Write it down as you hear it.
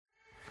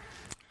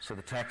to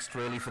the text,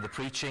 really, for the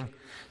preaching.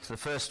 It's the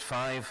first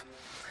 5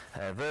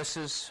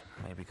 verses,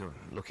 maybe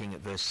looking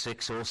at verse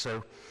 6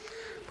 also.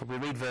 But we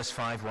read verse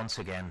 5 once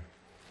again.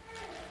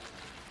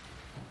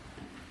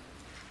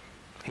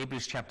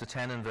 Hebrews chapter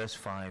 10 and verse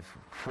 5.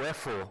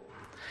 Wherefore,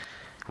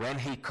 when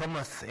he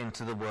cometh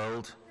into the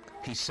world,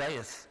 he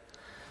saith,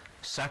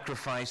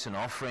 Sacrifice and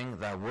offering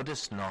thou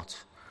wouldest not,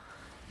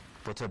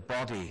 but a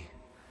body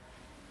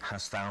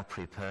hast thou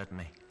prepared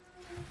me.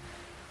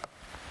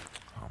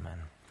 Amen.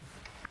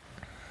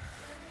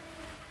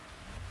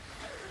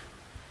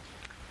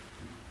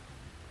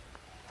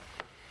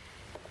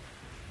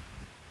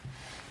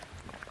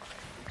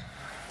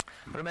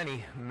 There are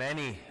many,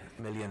 many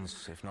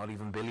millions, if not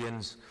even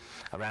billions,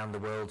 around the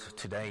world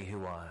today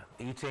who are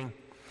eating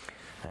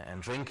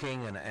and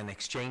drinking and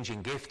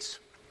exchanging gifts.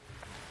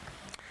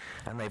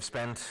 And they've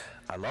spent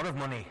a lot of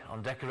money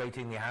on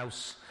decorating the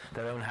house,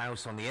 their own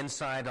house, on the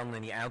inside, on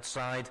the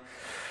outside.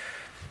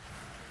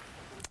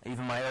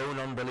 Even my own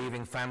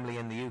unbelieving family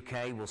in the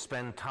UK will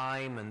spend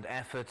time and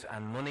effort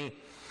and money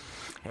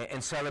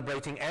in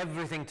celebrating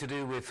everything to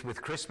do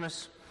with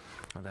Christmas.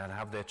 They'll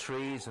have their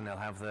trees and they'll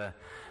have their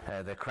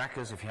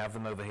crackers, if you have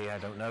them over here, I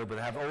don't know. But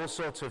they have all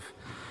sorts of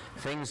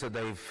things that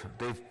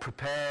they've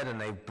prepared and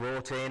they've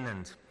brought in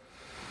and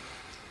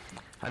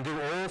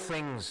do all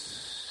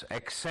things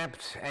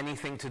except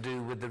anything to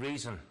do with the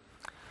reason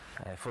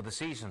for the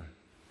season.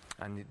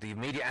 And the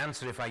immediate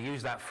answer, if I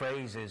use that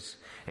phrase, is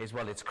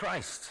well, it's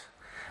Christ.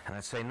 And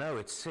I'd say, no,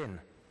 it's sin.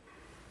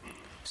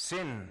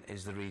 Sin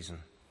is the reason.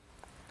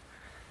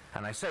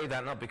 And I say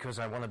that not because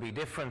I want to be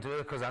different, but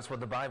because that's what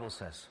the Bible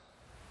says.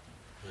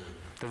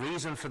 The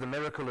reason for the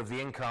miracle of the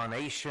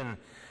incarnation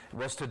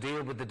was to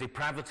deal with the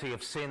depravity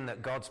of sin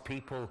that God's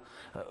people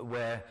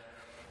were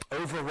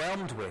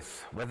overwhelmed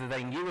with. Whether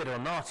they knew it or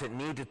not, it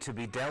needed to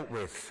be dealt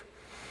with.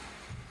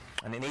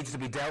 And it needs to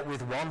be dealt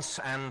with once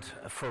and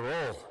for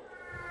all.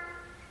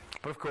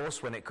 But of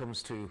course, when it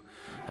comes to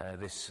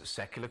this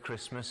secular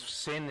Christmas,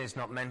 sin is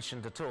not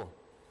mentioned at all.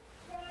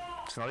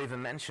 It's not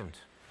even mentioned.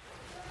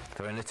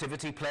 There are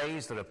nativity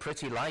plays, there are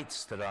pretty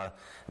lights, there are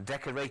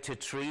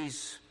decorated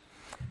trees.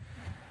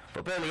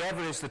 But barely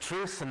ever is the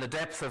truth and the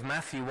depth of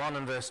Matthew 1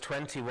 and verse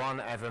 21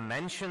 ever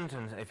mentioned.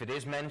 And if it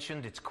is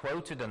mentioned, it's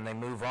quoted, and they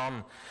move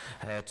on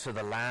to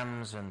the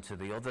lambs and to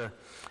the other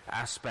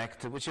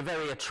aspect, which are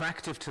very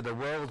attractive to the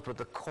world, but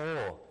the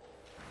core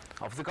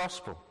of the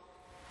gospel,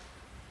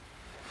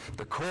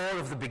 the core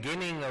of the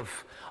beginning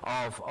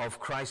of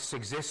Christ's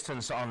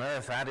existence on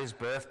earth at his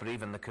birth, but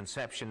even the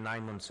conception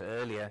 9 months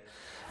earlier,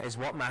 is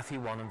what Matthew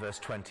 1 and verse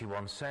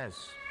 21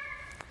 says.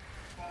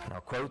 And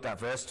I'll quote that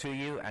verse to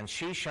you. And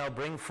she shall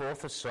bring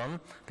forth a son,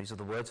 these are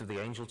the words of the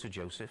angel to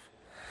Joseph,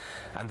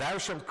 and thou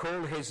shalt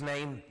call his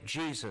name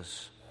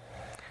Jesus,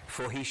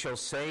 for he shall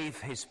save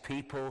his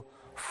people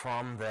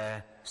from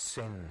their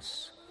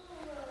sins.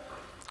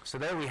 So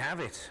there we have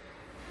it.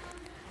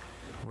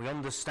 We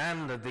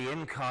understand that the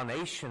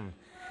incarnation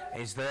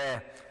is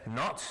there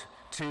not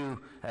to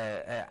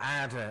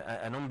add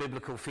an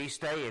unbiblical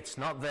feast day. It's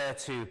not there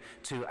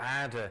to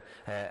add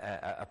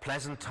a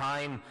pleasant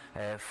time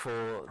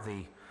for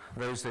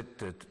those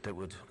that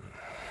would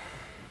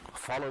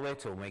follow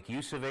it or make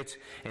use of it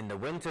in the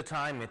winter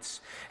time.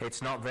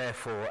 It's not there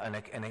for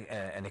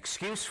an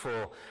excuse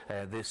for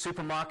the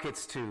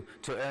supermarkets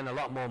to earn a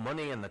lot more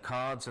money, and the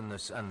cards and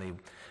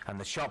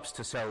the shops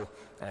to sell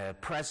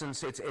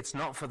presents. It's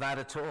not for that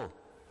at all.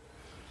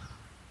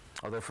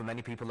 Although for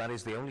many people that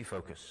is the only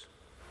focus.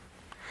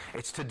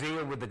 It's to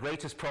deal with the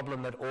greatest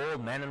problem that all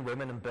men and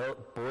women and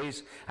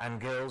boys and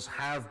girls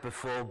have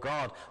before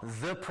God,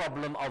 the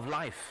problem of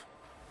life,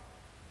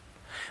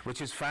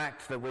 which is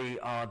fact that we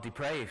are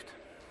depraved,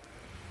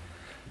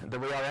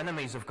 that we are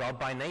enemies of God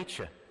by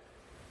nature,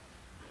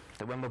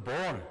 that when we're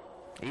born,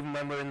 even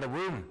when we're in the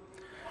womb,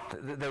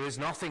 there is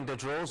nothing that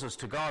draws us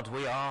to God.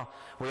 We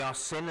are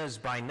sinners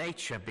by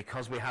nature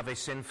because we have a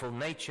sinful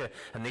nature,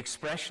 and the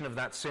expression of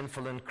that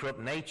sinful and corrupt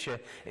nature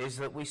is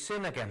that we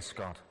sin against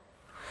God.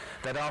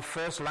 That our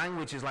first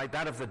language is like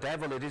that of the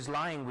devil. It is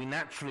lying. We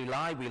naturally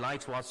lie. We lie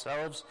to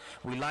ourselves.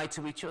 We lie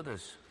to each other.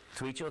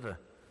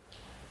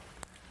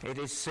 It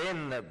is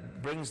sin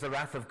that brings the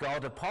wrath of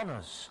God upon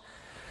us.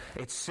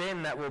 It's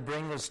sin that will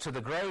bring us to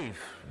the grave.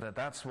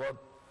 That's what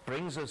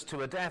brings us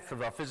to a death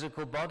of our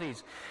physical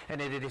bodies.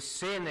 And it is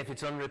sin, if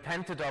it's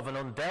unrepented of and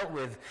undealt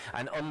with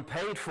and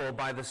unpaid for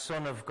by the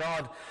Son of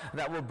God,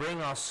 that will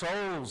bring our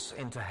souls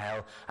into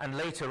hell, and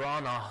later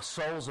on our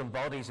souls and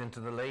bodies into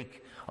the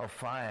lake of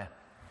fire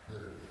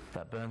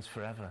that burns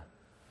forever.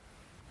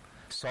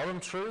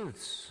 Solemn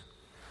truths,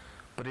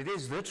 but it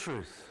is the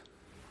truth.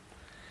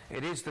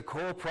 It is the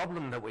core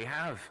problem that we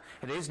have.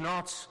 It is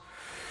not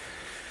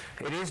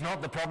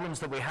the problems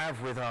that we have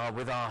with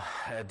our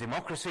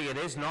democracy. It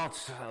is not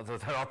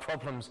that there are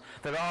problems.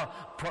 There are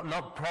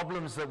not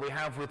problems that we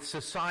have with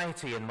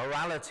society and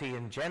morality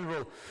in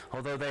general,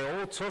 although they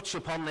all touch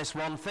upon this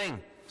one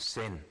thing: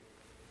 sin.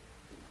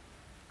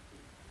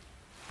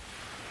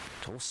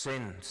 It's all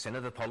sin. Sin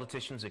of the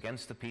politicians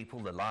against the people,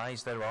 the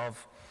lies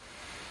thereof.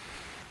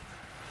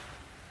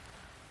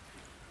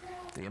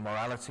 the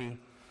immorality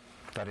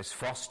that is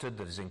fostered,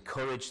 that is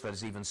encouraged, that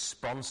is even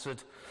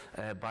sponsored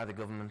by the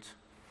government.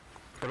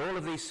 But all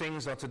of these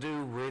things are to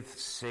do with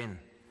sin,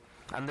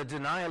 and the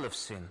denial of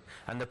sin,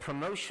 and the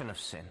promotion of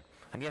sin.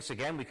 And yes,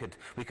 again, we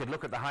could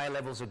look at the higher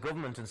levels of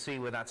government and see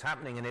where that's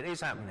happening, and it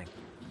is happening.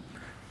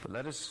 But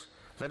let us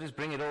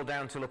bring it all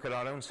down to look at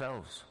our own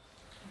selves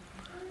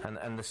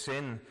and the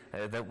sin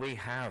that we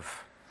have.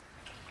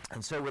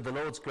 And so with the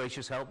Lord's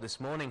gracious help this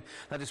morning,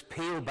 let us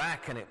peel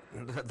back, and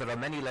there are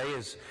many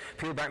layers,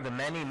 peel back the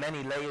many,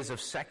 many layers of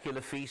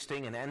secular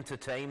feasting and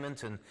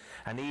entertainment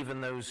and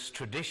even those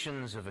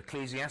traditions of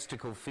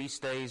ecclesiastical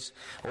feast days,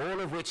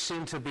 all of which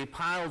seem to be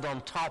piled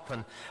on top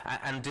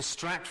and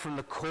distract from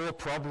the core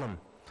problem,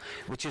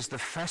 which is the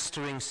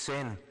festering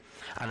sin,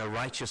 and a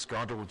righteous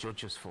God who will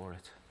judge us for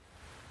it.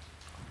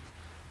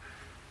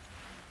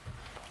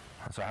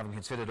 And so having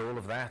considered all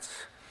of that,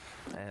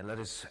 let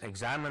us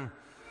examine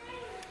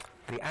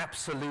the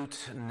absolute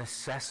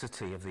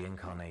necessity of the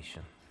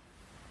incarnation.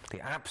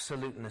 The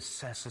absolute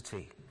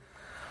necessity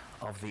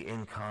of the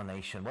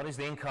incarnation. What is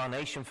the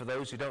incarnation for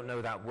those who don't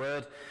know that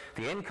word?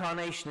 The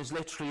incarnation is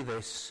literally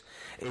this,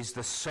 is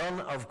the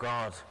Son of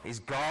God, is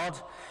God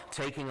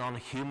taking on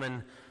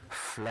human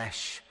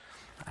flesh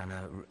and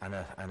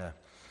a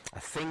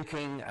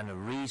thinking and a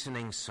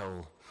reasoning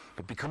soul.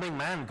 But becoming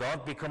man,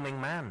 God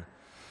becoming man.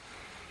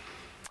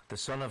 The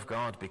Son of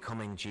God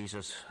becoming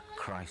Jesus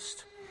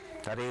Christ.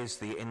 That is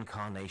the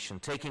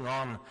incarnation, taking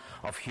on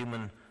of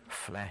human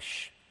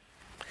flesh.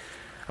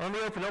 When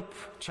we open up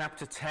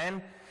chapter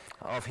 10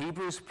 of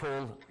Hebrews,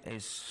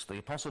 the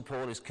Apostle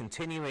Paul is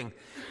continuing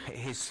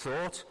his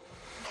thought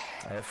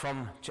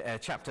from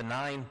chapter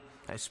 9,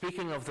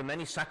 speaking of the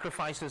many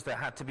sacrifices that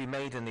had to be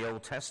made in the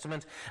Old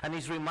Testament, and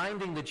he's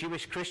reminding the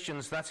Jewish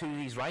Christians that's who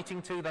he's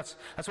writing to. That's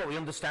what we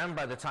understand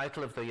by the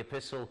title of the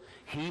epistle,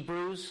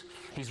 Hebrews.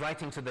 He's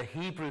writing to the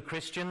Hebrew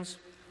Christians.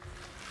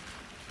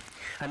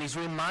 And he's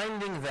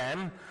reminding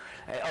them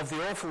of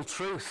the awful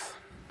truth,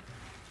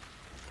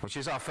 which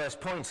is our first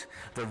point.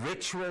 The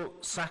ritual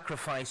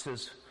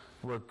sacrifices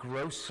were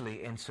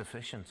grossly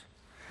insufficient.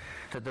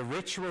 That the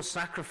ritual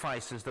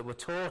sacrifices that were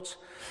taught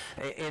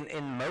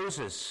in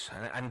Moses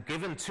and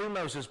given to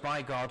Moses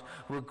by God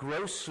were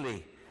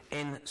grossly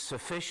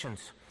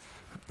insufficient.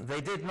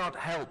 They did not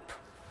help.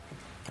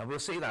 And we'll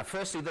see that.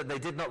 Firstly, that they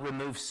did not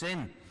remove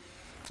sin.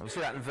 We'll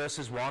see that in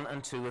verses 1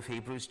 and 2 of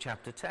Hebrews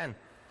chapter 10.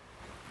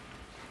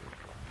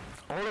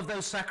 All of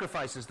those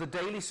sacrifices, the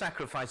daily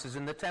sacrifices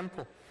in the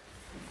temple,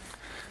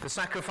 the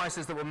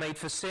sacrifices that were made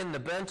for sin,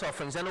 the burnt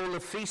offerings, and all the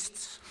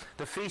feasts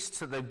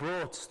that they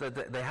brought,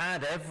 that they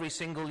had every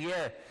single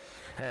year.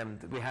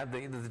 We had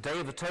the Day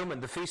of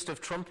Atonement, the Feast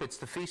of Trumpets,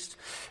 the Feast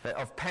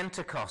of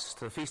Pentecost,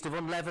 the Feast of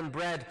Unleavened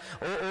Bread,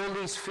 all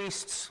these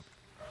feasts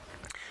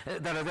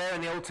that are there in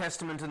the Old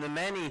Testament, and the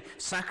many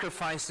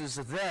sacrifices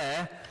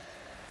there.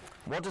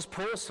 What does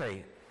Paul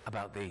say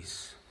about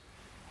these?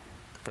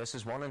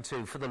 Verses 1 and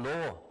 2, for the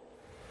law,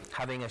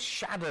 having a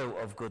shadow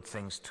of good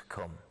things to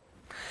come,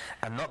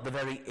 and not the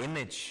very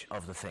image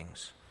of the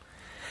things,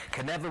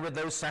 can never with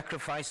those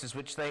sacrifices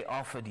which they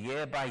offered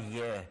year by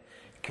year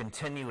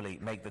continually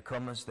make the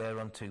comers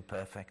thereunto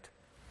perfect.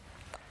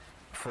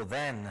 For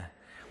then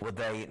would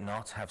they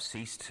not have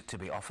ceased to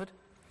be offered?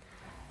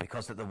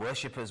 Because that the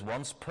worshippers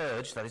once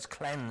purged, that is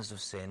cleansed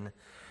of sin,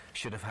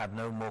 should have had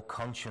no more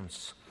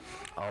conscience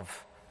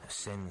of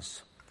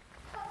sins.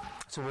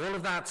 So all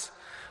of that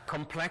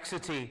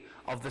complexity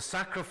of the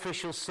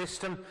sacrificial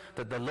system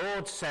that the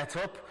Lord set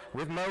up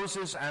with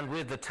Moses and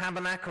with the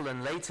tabernacle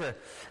and later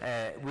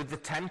with the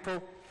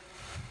temple,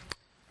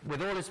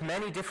 with all its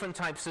many different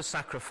types of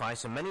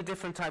sacrifice and many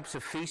different types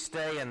of feast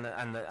day and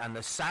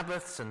the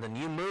Sabbaths and the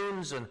new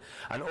moons and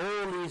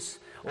all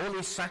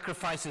these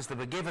sacrifices that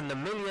were given, the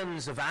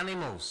millions of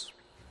animals.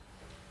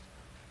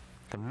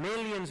 The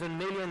millions and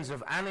millions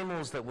of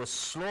animals that were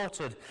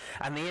slaughtered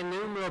and the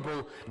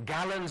innumerable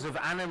gallons of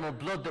animal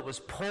blood that was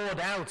poured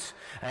out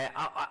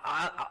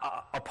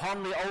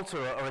upon the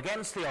altar or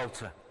against the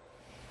altar.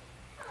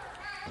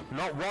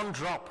 Not one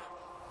drop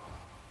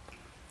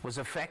was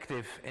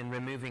effective in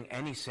removing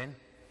any sin.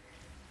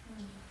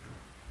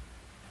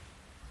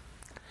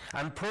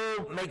 And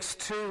Paul makes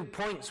 2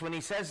 points when he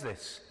says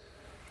this.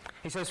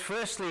 He says,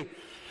 firstly,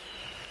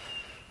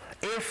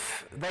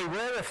 if they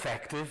were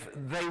effective,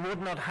 they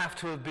would not have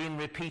to have been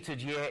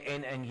repeated year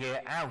in and year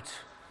out.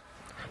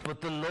 But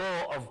the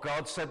law of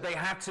God said they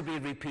had to be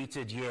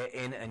repeated year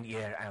in and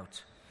year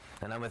out.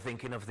 And I'm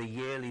thinking of the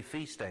yearly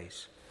feast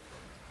days.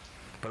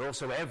 But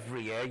also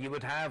every year you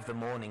would have the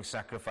morning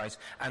sacrifice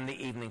and the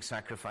evening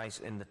sacrifice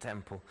in the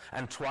temple.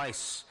 And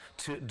twice,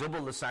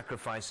 double the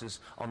sacrifices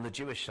on the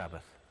Jewish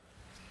Sabbath.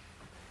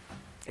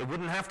 It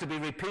wouldn't have to be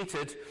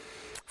repeated,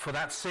 for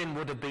that sin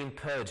would have been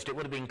purged. It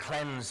would have been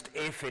cleansed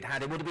if it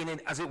had. It would have been,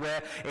 as it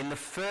were, in the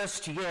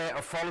first year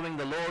of following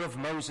the law of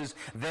Moses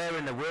there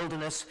in the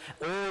wilderness.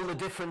 All the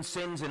different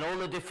sins in all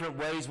the different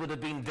ways would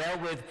have been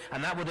dealt with,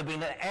 and that would have been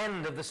the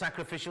end of the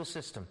sacrificial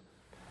system.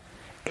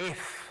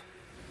 If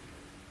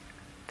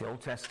the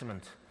Old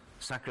Testament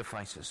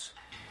sacrifices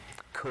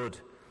could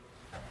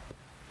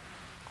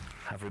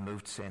have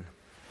removed sin.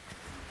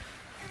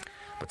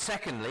 But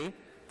secondly,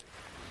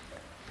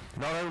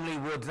 not only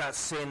would that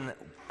sin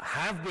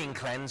have been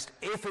cleansed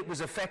if it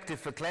was effective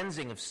for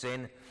cleansing of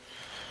sin,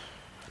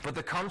 but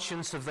the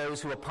conscience of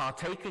those who are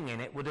partaking in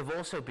it would have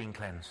also been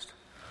cleansed.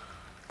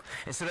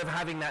 Instead of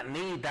having that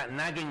need, that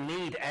nagging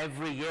need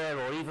every year,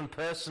 or even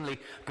personally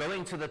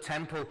going to the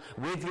temple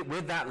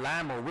with that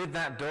lamb or with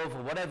that dove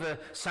or whatever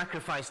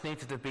sacrifice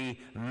needed to be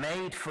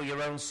made for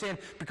your own sin,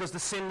 because the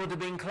sin would have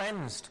been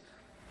cleansed.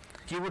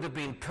 You would have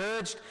been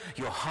purged,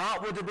 your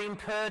heart would have been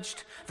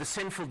purged, the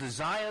sinful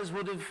desires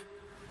would have,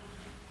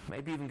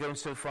 maybe even going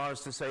so far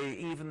as to say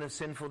even the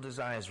sinful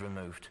desires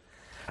removed,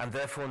 and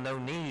therefore no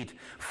need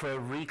for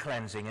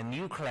re-cleansing, a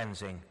new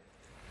cleansing.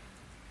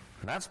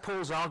 And that's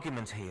Paul's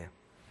argument here.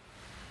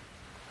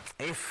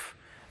 If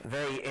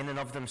they in and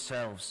of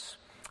themselves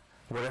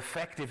were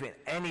effective in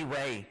any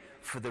way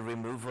for the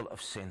removal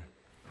of sin.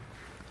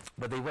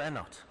 But they were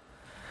not.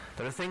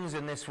 There are things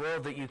in this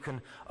world that you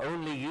can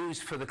only use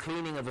for the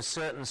cleaning of a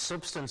certain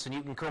substance, and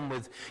you can come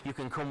with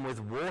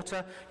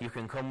water, you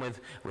can come with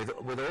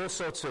all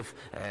sorts of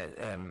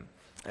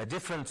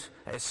different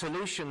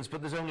solutions,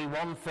 but there's only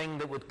one thing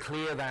that would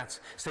clear that.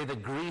 Say the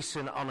grease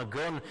on a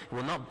gun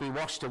will not be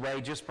washed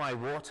away just by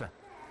water.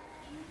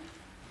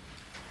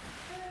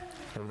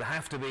 There would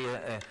have to be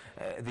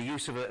the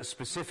use of a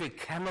specific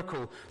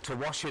chemical to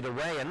wash it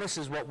away, and this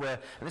is what we're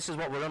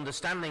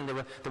understanding.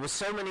 There were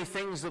so many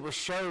things that were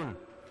shown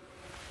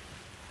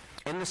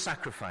in the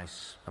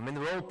sacrifice. I mean,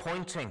 they're all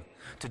pointing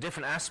to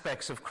different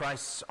aspects of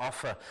Christ's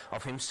offer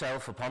of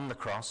himself upon the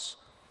cross,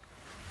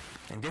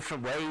 in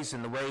different ways,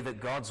 in the way that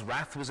God's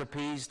wrath was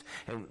appeased,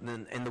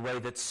 in the way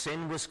that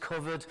sin was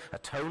covered,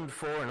 atoned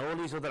for, and all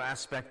these other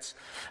aspects.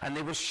 And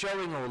they were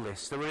showing all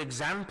this. There were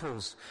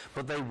examples,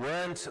 but they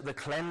weren't the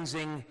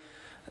cleansing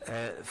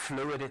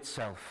fluid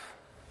itself.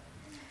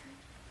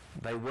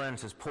 They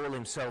weren't, as Paul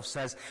himself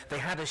says, they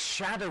had a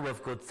shadow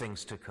of good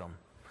things to come.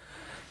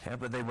 Yeah,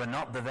 but they were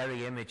not the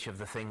very image of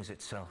the things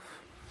itself.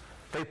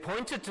 They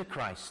pointed to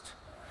Christ,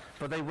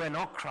 but they were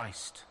not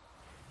Christ.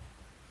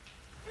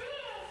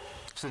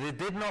 So they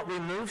did not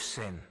remove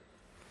sin.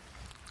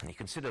 And you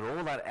consider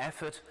all that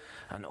effort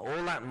and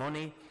all that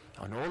money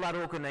and all that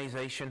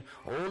organization,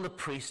 all the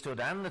priesthood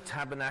and the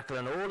tabernacle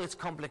and all its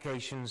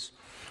complications,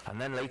 and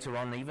then later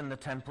on even the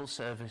temple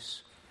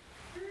service.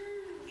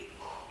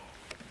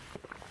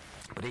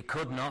 But it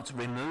could not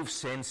remove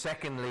sin.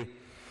 Secondly,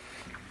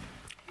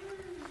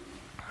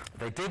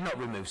 they did not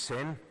remove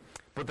sin,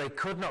 but they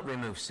could not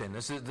remove sin.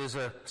 There's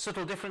a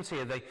subtle difference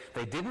here.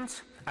 They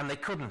didn't and they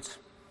couldn't.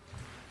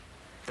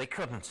 They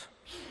couldn't.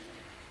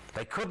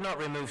 They could not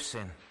remove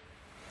sin,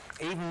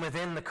 even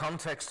within the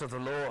context of the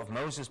law of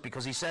Moses,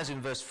 because he says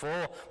in verse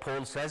 4,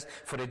 Paul says,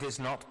 "For it is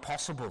not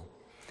possible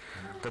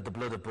that the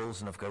blood of bulls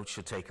and of goats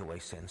should take away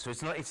sin." So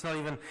it's not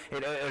even,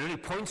 it really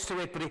points to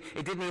it, but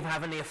it didn't even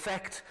have any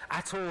effect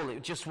at all.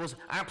 It just was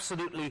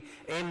absolutely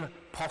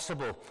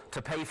impossible to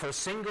pay for a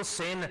single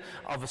sin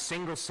of a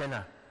single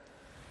sinner.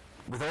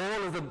 With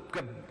all of the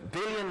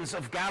billions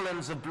of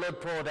gallons of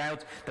blood poured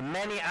out, the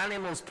many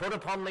animals put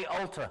upon the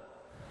altar,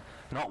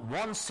 not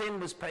one sin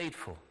was paid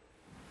for.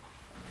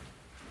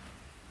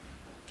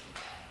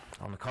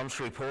 On the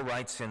contrary, Paul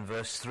writes in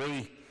verse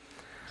 3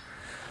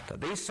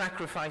 that these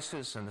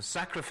sacrifices and the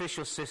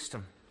sacrificial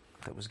system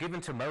that was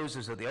given to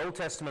Moses, that the Old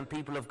Testament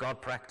people of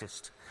God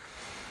practiced,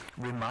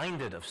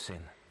 reminded of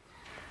sin.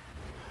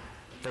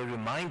 They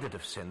reminded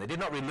of sin. They did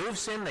not remove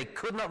sin, they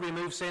could not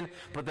remove sin,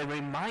 but they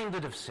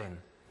reminded of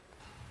sin.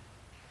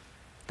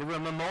 They were a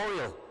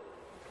memorial,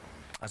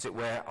 as it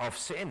were, of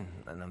sin.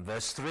 And then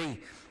verse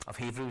 3 of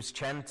Hebrews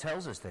 10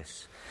 tells us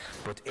this.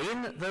 But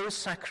in those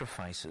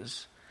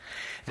sacrifices,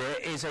 there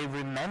is a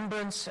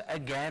remembrance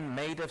again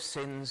made of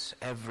sins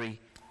every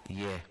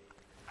year.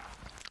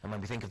 And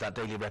when we think of that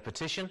daily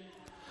repetition,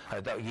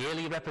 that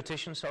yearly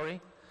repetition,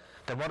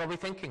 then what are we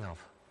thinking of?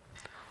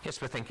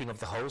 Yes, we're thinking of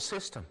the whole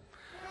system.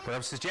 But I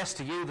would suggest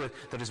to you that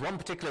there is one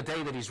particular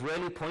day that he's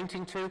really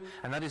pointing to,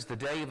 and that is the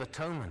Day of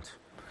Atonement.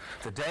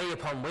 The day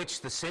upon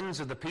which the sins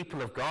of the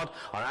people of God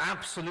are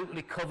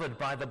absolutely covered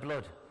by the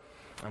blood.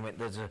 And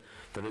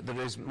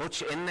there is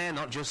much in there,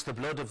 not just the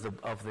blood of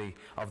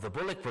the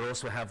bullock, but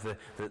also have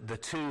the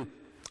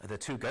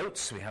two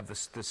goats. We have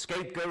the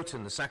scapegoat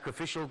and the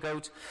sacrificial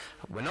goat.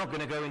 We're not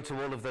going to go into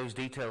all of those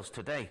details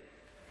today.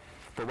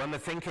 But when we're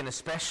thinking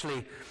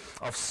especially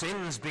of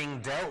sins being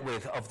dealt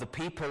with of the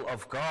people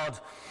of God,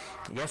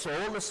 yes,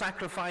 all the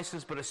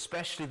sacrifices, but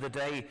especially the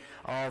Day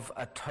of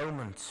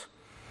Atonement.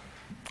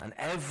 And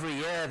every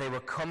year they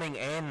were coming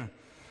in.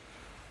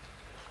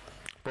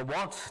 But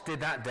what did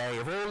that day,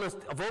 of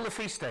all the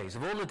feast days,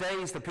 of all the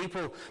days the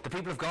people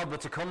of God were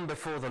to come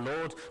before the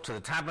Lord, to the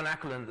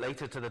tabernacle and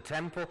later to the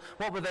temple,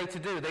 what were they to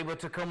do? They were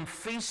to come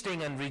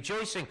feasting and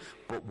rejoicing,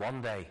 but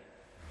one day.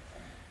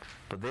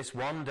 But this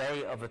one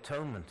day of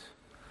atonement,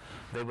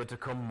 they were to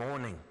come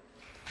mourning.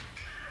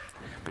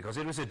 Because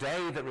it was a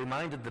day that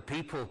reminded the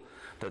people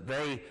that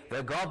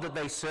their God that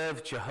they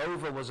served,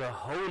 Jehovah, was a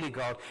holy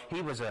God.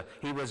 He was a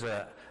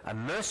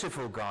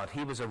merciful God.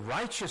 He was a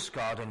righteous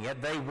God, and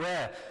yet they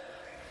were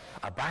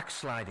a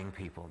backsliding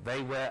people.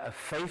 They were a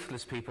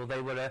faithless people.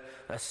 They were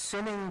a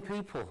sinning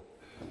people.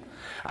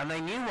 And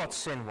they knew what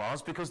sin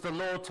was because the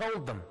Lord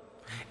told them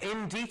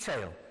in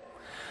detail.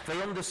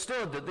 They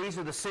understood that these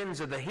are the sins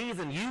of the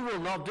heathen. You will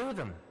not do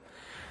them.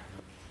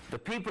 The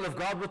people of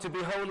God were to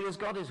be holy as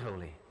God is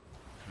holy.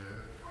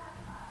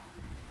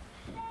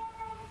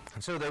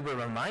 And so they were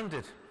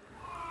reminded,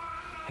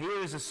 here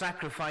is a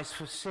sacrifice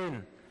for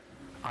sin.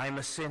 I'm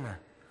a sinner.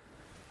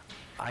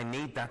 I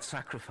need that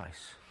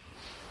sacrifice.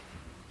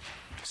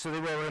 So they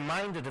were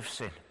reminded of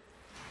sin,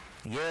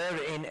 year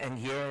in and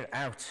year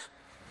out.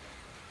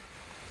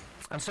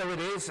 And so it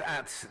is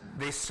at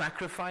this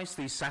sacrifice,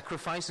 these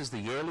sacrifices, the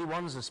yearly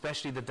ones,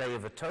 especially the Day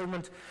of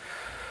Atonement,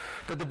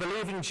 that the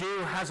believing Jew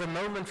has a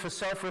moment for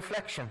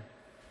self-reflection.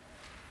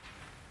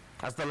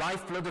 As the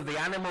lifeblood of the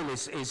animal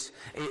is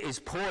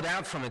poured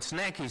out from its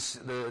neck,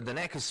 the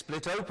neck is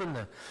split open,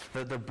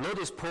 the blood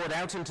is poured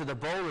out into the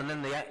bowl, and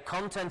then the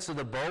contents of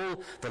the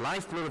bowl, the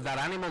lifeblood of that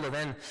animal,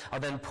 are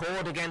then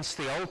poured against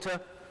the altar.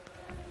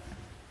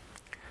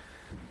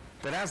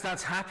 That as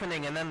that's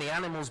happening, and then the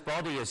animal's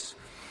body is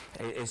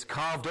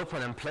carved up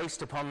and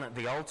placed upon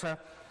the altar,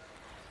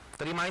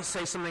 that he might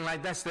say something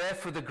like this: there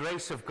for the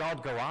grace of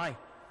God go I.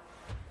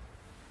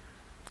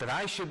 That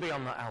I should be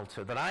on the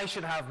altar, that I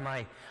should have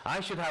my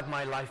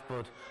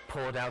lifeblood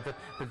poured out,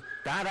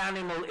 that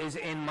animal is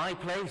in my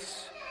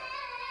place,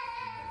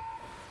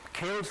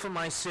 killed for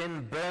my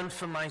sin, burned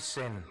for my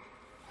sin.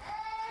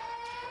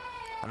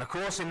 And of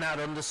course, in that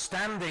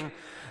understanding,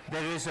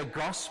 there is a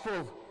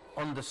gospel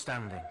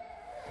understanding.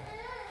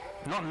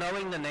 Not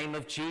knowing the name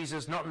of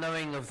Jesus, not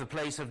knowing of the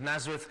place of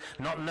Nazareth,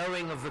 not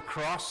knowing of the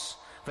cross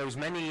those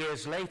many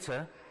years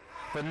later,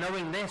 but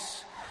knowing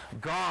this: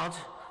 God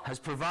has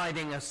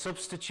providing a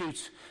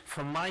substitute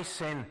for my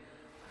sin,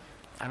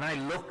 and I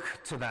look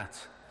to that.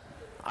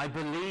 I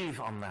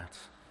believe on that.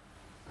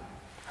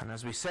 And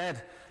as we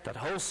said, that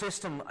whole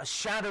system, a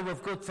shadow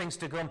of good things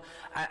to come,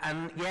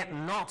 and yet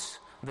not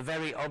the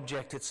very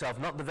object itself,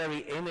 not the very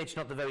image,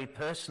 not the very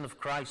person of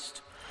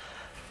Christ.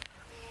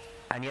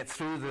 And yet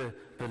through the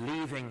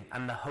believing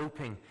and the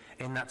hoping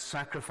in that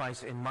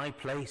sacrifice in my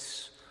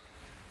place,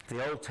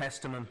 the Old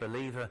Testament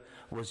believer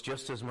was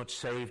just as much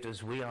saved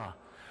as we are.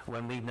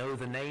 When we know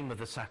the name of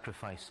the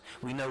sacrifice,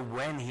 we know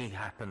when he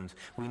happened,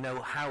 we know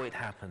how it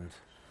happened,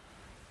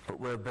 but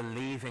we're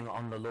believing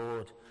on the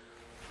Lord,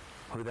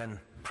 who then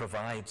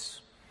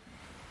provides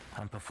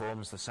and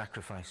performs the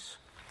sacrifice.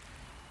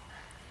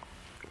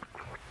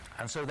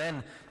 And so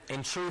then,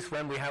 in truth,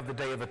 when we have the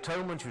Day of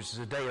Atonement, which is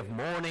a day of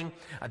mourning,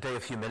 a day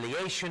of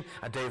humiliation,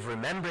 a day of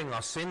remembering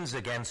our sins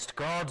against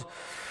God,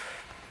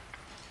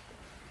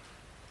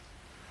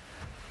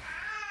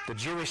 the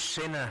Jewish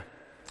sinner,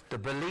 the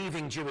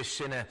believing Jewish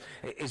sinner,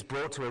 is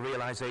brought to a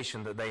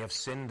realization that they have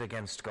sinned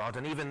against God.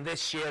 And even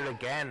this year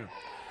again,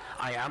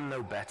 I am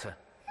no better.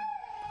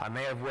 I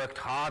may have worked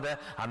harder,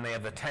 I may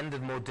have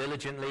attended more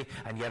diligently,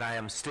 and yet I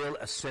am still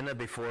a sinner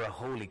before a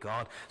holy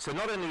God. So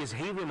not only is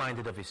he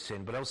reminded of his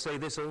sin, but I'll say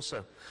this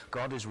also: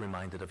 God is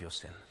reminded of your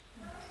sin.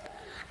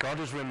 God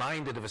is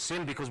reminded of a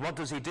sin, because what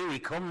does he do? He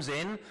comes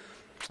in,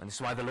 and this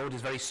is why the Lord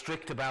is very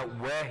strict about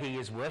where he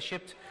is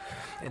worshipped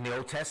in the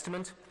Old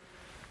Testament.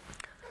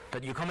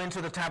 That you come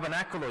into the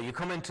tabernacle, or you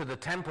come into the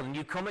temple, and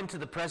you come into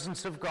the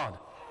presence of God,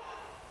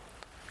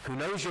 who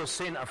knows your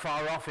sin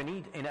afar off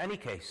in any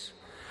case.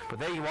 But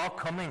there you are,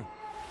 coming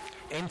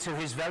into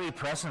his very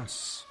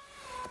presence.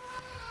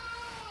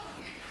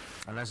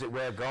 And as it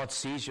were, God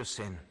sees your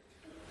sin,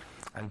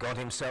 and God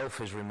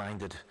himself is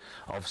reminded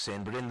of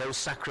sin. But in those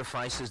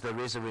sacrifices there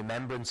is a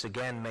remembrance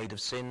again made of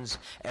sins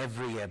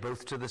every year,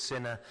 both to the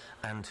sinner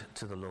and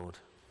to the Lord.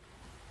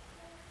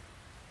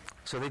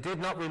 So they did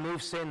not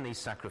remove sin, these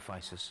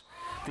sacrifices.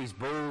 These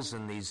bulls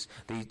and these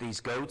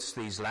goats,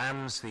 these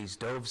lambs, these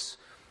doves,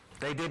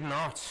 they did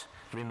not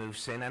remove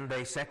sin. And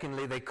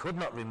they could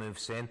not remove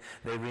sin.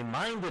 They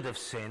reminded of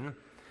sin,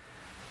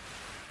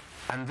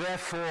 and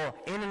therefore,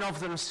 in and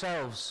of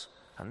themselves,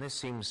 and this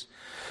seems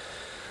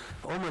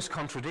almost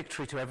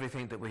contradictory to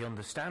everything that we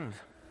understand,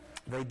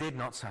 they did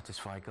not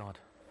satisfy God.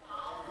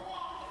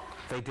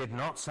 They did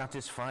not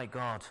satisfy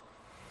God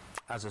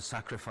as a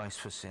sacrifice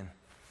for sin.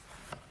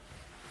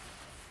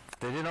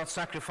 They did not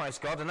sacrifice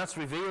God, and that's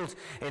revealed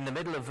in the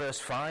middle of verse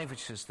 5,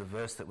 which is the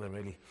verse that we're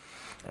really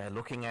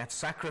looking at.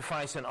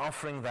 Sacrifice and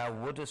offering thou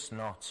wouldest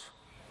not.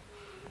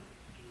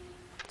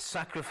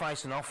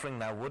 Sacrifice and offering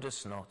thou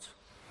wouldest not.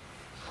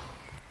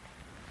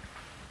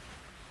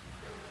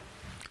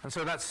 And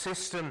so that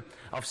system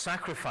of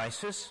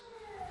sacrifices,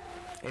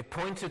 it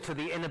pointed to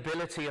the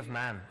inability of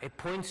man. It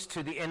points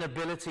to the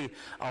inability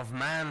of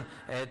man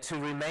to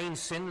remain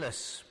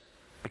sinless.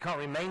 He can't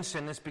remain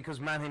sinless because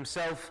man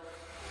himself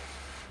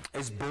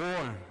is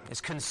born,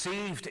 is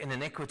conceived in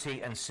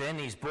iniquity and sin.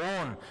 He's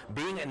born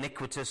being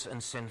iniquitous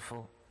and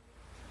sinful.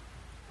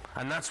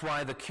 And that's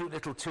why the cute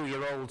little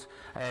 2-year-old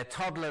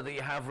toddler that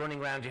you have running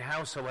around your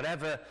house or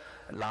whatever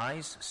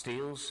lies,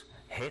 steals,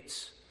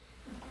 hits,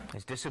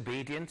 is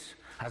disobedient,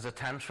 has a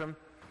tantrum,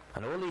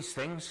 and all these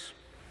things,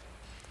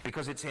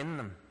 because it's in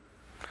them.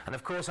 And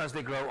of course, as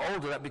they grow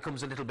older, that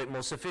becomes a little bit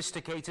more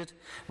sophisticated,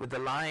 with the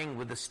lying,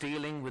 with the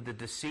stealing, with the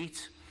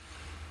deceit.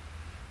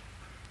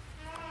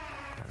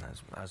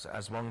 And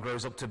as one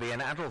grows up to be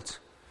an adult,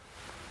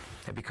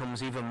 it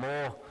becomes even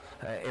more,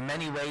 in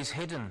many ways,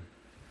 hidden.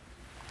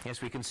 Yes,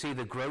 we can see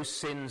the gross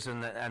sins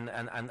and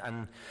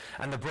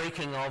the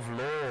breaking of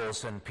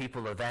laws, and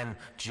people are then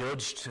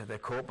judged. They're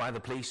caught by the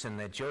police and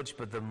they're judged.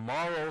 But the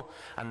moral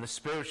and the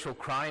spiritual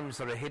crimes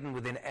that are hidden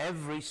within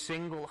every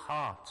single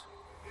heart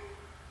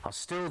are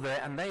still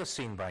there, and they are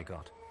seen by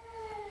God,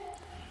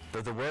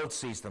 though the world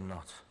sees them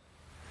not.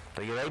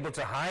 Though you're able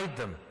to hide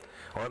them,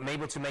 or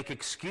able to make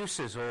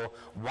excuses or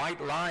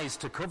white lies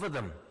to cover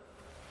them,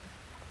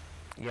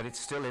 yet it's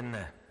still in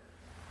there.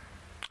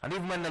 And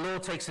even when the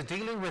Lord takes a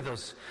dealing with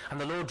us, and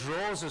the Lord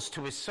draws us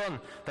to his Son,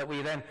 that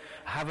we then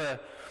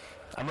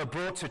are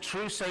brought to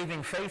true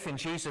saving faith in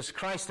Jesus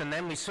Christ, and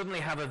then we suddenly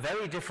have a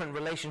very different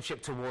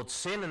relationship towards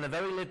sin and a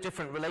very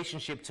different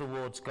relationship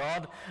towards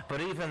God.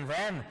 But even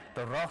then,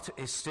 the rot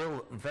is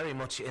still very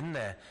much in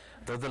there,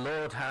 though the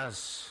Lord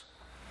has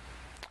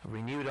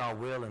renewed our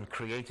will and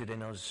created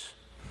in us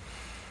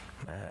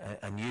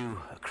a new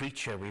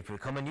creature. We've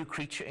become a new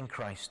creature in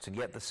Christ, and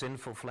yet the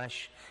sinful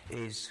flesh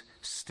is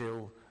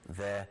still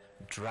there,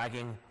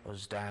 dragging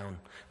us down,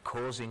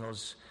 causing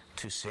us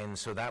to sin,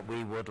 so that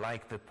we would,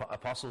 like the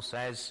apostle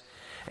says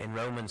in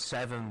Romans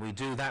 7, we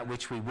do that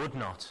which we would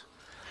not,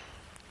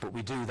 but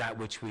we do that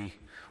which we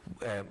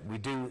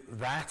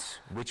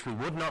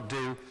would not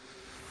do,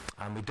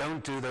 and we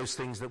don't do those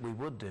things that we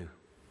would do.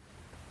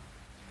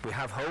 We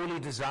have holy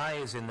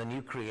desires in the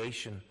new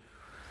creation,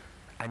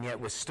 and yet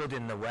we're stood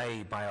in the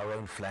way by our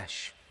own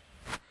flesh.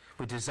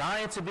 We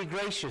desire to be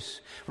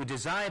gracious, we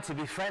desire to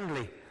be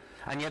friendly,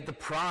 and yet the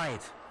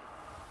pride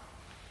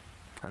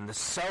and the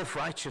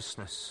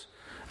self-righteousness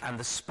and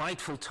the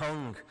spiteful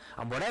tongue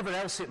and whatever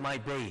else it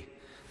might be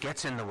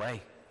gets in the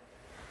way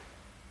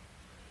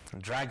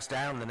and drags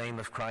down the name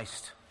of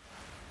Christ,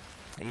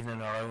 even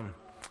in our own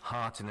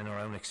heart and in our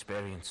own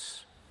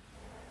experience.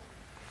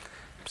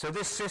 So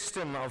this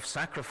system of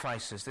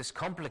sacrifices, this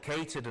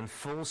complicated and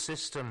full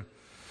system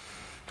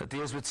that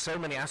deals with so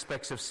many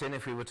aspects of sin,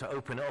 if we were to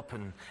open up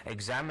and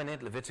examine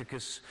it,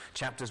 Leviticus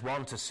chapters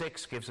 1 to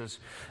 6 gives us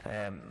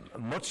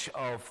much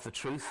of the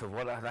truth of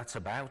what that's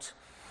about.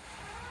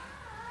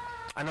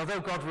 And although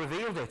God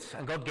revealed it,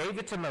 and God gave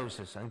it to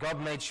Moses, and God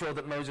made sure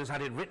that Moses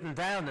had it written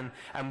down,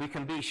 and we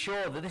can be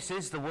sure that this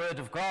is the word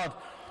of God,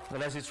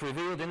 well, as it's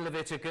revealed in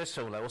Leviticus,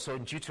 or also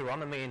in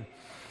Deuteronomy, and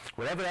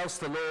wherever else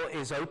the law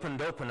is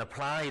opened up and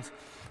applied,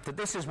 that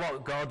this is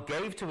what God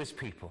gave to his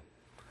people.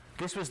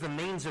 This was the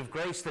means of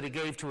grace that he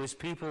gave to his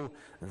people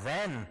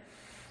then.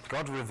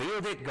 God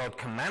revealed it, God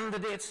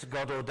commanded it,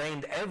 God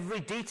ordained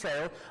every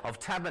detail of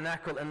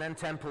tabernacle and then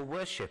temple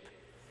worship.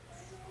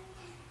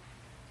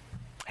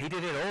 He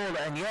did it all,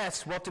 and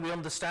yes, what do we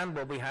understand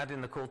what we had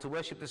in the call to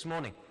worship this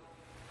morning?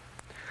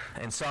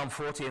 In Psalm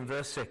 40 and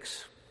verse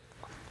 6,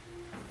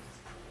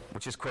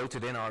 which is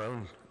quoted in our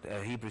own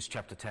Hebrews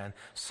chapter 10,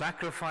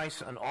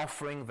 sacrifice and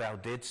offering thou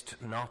didst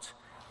not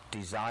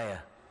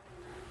desire.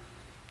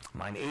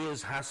 Mine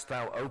ears hast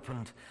thou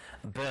opened,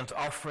 burnt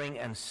offering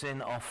and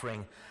sin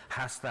offering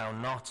hast thou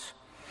not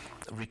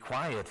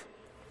required.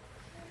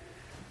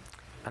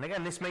 And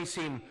again, this may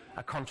seem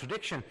a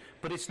contradiction,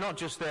 but it's not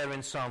just there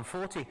in Psalm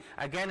 40.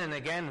 Again and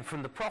again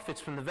from the prophets,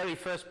 from the very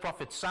first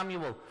prophet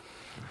Samuel,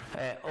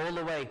 all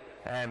the way,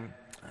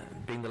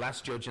 being the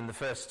last judge and the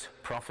first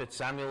prophet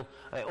Samuel,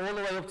 all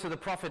the way up to the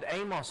prophet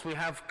Amos, we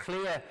have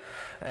clear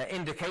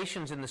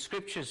indications in the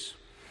scriptures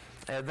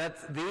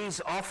that these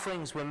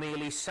offerings were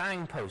merely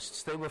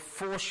signposts. They were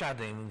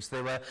foreshadowings.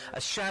 They were a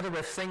shadow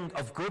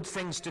of good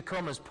things to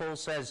come, as Paul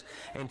says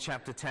in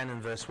chapter 10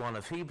 and verse 1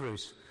 of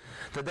Hebrews.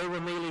 That they were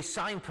merely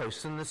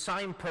signposts, and the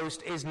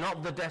signpost is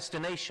not the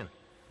destination.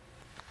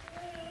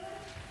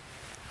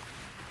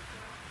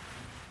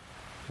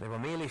 They were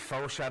merely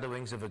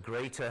foreshadowings of a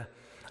greater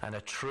and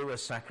a truer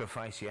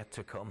sacrifice yet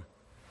to come.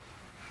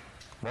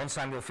 1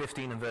 Samuel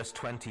 15 and verse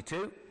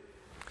 22.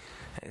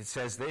 It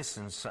says this,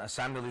 and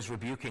Samuel is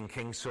rebuking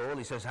King Saul.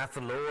 He says, hath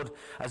the Lord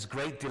as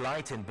great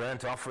delight in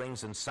burnt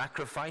offerings and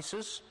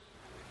sacrifices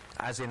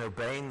as in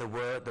obeying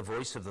the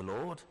voice of the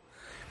Lord?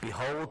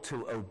 Behold,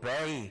 to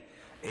obey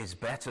is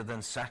better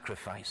than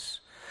sacrifice,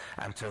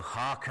 and to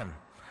hearken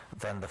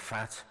than the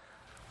fat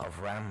of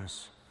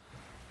rams.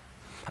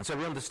 And so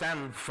we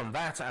understand from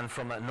that, and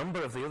from a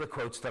number of the other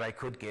quotes that I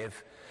could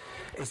give,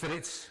 is that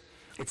it's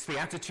the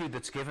attitude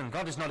that's given.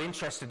 God is not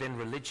interested in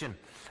religion.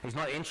 He's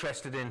not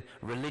interested in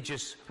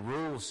religious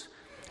rules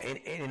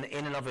in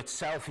and of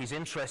itself. He's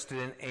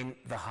interested in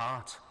the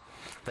heart,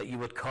 that you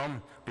would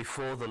come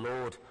before the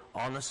Lord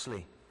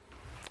honestly,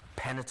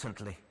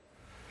 penitently.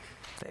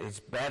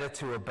 It's better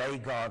to obey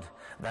God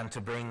than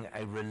to bring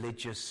a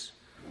religious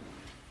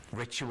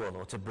ritual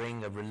or to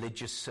bring a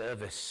religious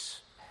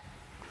service.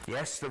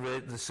 Yes,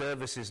 the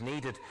service is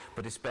needed,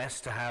 but it's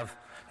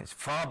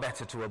far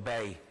better to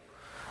obey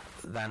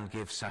than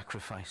give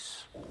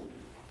sacrifice.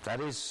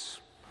 That is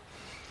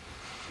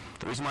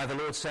The reason why the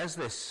Lord says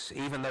this,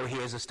 even though he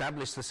has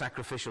established the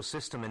sacrificial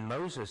system in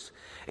Moses,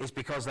 is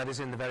because that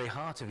is in the very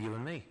heart of you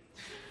and me.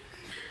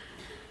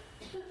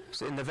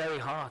 It's in the very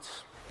heart.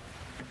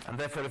 And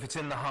therefore, if it's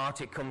in the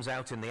heart, it comes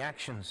out in the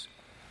actions.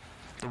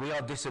 That we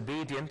are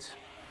disobedient.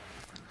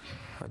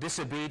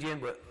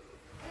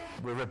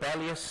 We're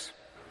rebellious,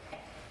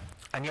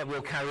 and yet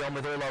we'll carry on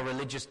with all our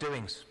religious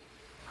doings.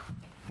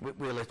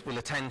 We'll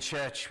attend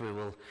church, we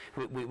will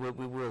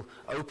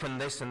open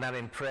this and that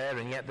in prayer,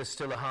 and yet there's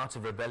still a heart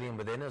of rebellion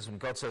within us, and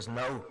God says,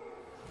 no,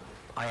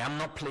 I am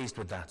not pleased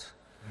with that.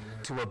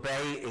 To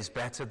obey is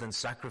better than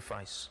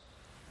sacrifice.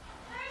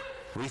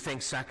 We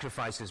think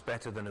sacrifice is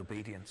better than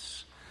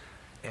obedience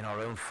in our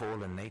own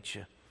fallen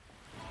nature,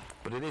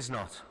 but it is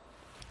not.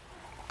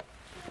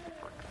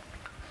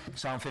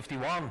 Psalm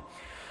 51,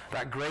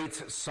 that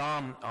great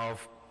psalm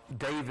of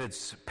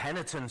David's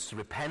penitence,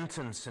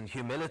 repentance, and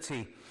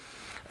humility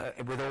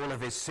with all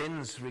of his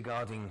sins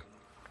regarding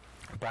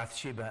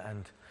Bathsheba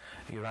and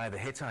Uriah the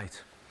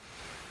Hittite.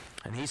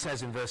 And he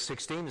says in verse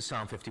 16 of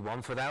Psalm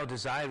 51, "For thou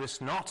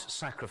desirest not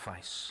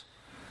sacrifice,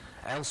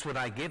 else would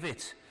I give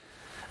it.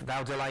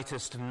 Thou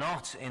delightest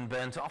not in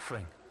burnt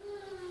offering."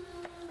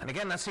 And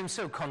again, that seems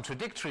so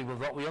contradictory with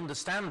what we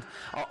understand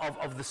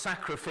of the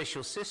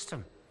sacrificial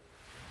system.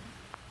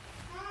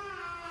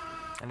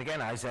 And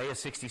again, Isaiah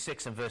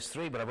 66 and verse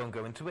 3, but I won't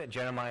go into it.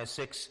 Jeremiah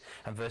 6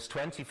 and verse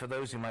 20 for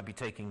those who might be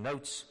taking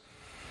notes.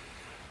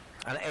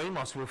 And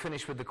Amos, we'll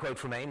finish with the quote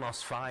from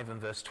Amos 5 and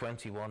verse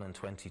 21 and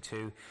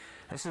 22.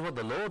 This is what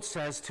the Lord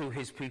says to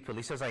his people.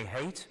 He says, I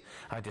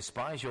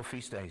despise your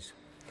feast days,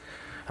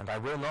 and I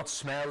will not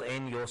smell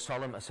in your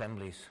solemn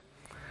assemblies.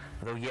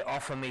 Though ye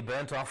offer me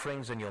burnt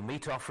offerings and your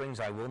meat offerings,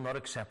 I will not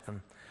accept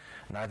them,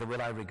 neither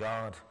will I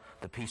regard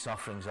the peace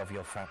offerings of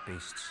your fat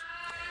beasts.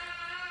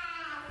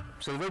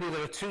 So really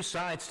there are two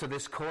sides to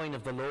this coin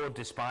of the Lord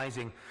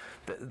despising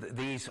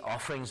these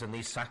offerings and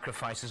these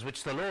sacrifices,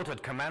 which the Lord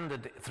had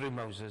commanded through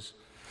Moses,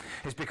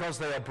 is because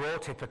they are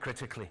brought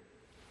hypocritically.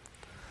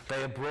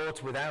 They are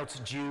brought without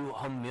due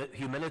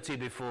humility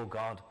before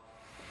God.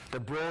 They're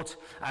brought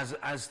as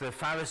the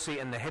Pharisee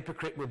and the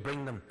hypocrite would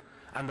bring them,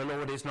 and the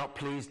Lord is not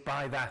pleased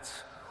by that.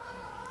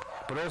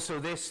 But also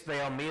this,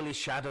 they are merely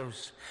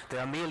shadows. They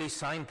are merely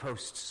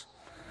signposts.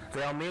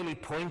 They are merely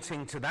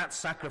pointing to that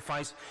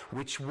sacrifice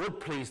which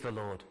would please the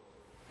Lord,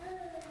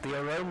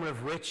 the aroma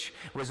of which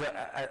was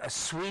a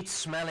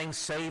sweet-smelling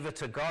savor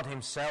to God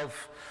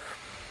himself.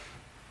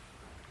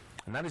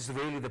 And that is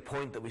really the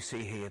point that we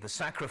see here. The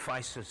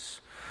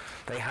sacrifices,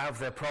 they have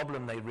their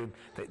problem.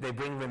 They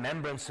bring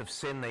remembrance of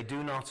sin. They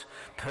do not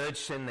purge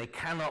sin. They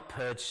cannot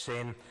purge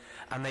sin.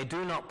 And they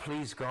do not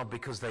please God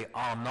because they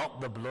are not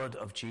the blood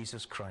of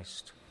Jesus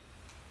Christ.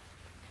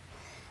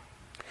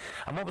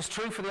 And what was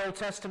true for the Old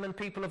Testament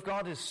people of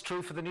God is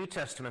true for the New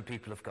Testament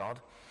people of God.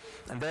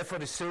 And therefore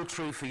it is still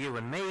true for you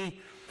and me,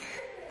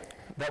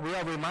 that we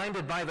are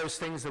reminded by those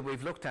things that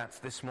we've looked at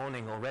this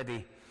morning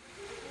already,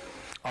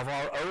 of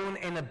our own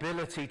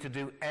inability to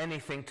do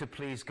anything to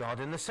please God.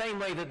 In the same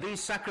way that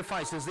these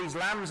sacrifices, these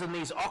lambs and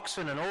these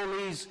oxen and all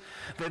these,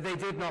 that they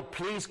did not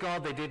please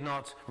God, they did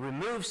not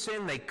remove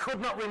sin, they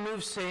could not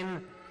remove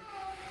sin,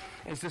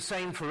 is the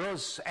same for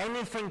us.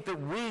 Anything that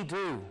we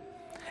do,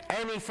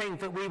 anything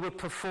that we would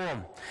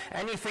perform,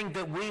 anything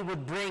that we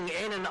would bring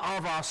in and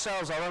of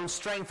ourselves, our own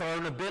strength, our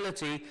own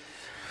ability,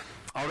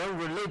 our own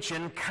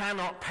religion,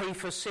 cannot pay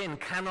for sin,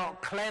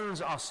 cannot cleanse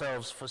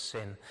ourselves for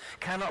sin,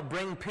 cannot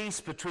bring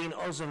peace between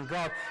us and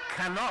God,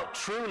 cannot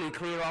truly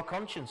clear our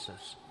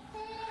consciences.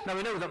 Now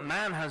we know that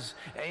man has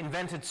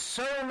invented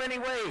so many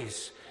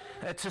ways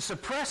to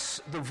suppress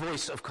the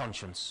voice of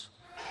conscience,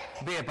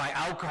 be it by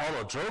alcohol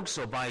or drugs,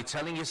 or by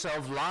telling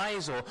yourself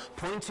lies, or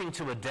pointing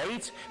to a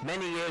date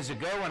many years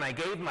ago when I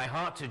gave my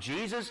heart to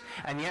Jesus,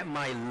 and yet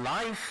my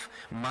life,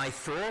 my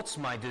thoughts,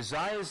 my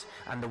desires,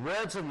 and the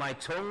words of my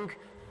tongue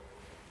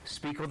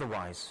speak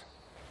otherwise.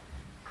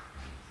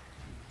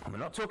 And we're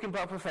not talking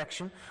about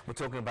perfection, we're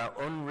talking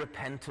about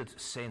unrepented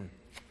sin.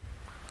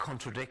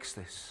 Contradicts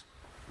this.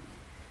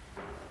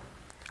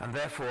 And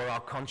therefore our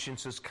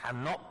consciences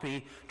cannot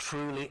be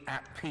truly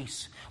at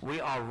peace.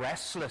 We are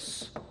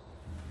restless,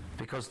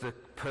 because the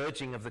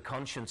purging of the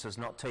conscience has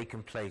not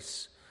taken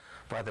place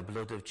by the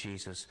blood of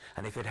Jesus.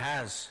 And if it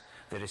has,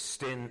 there is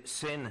sin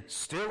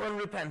still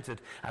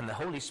unrepented, and the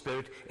Holy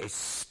Spirit is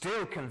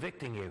still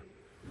convicting you,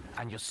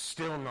 and you're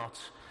still not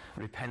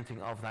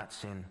repenting of that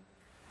sin,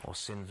 or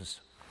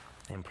sins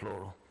in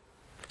plural.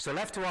 So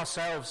left to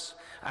ourselves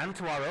and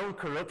to our own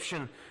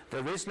corruption,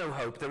 there is no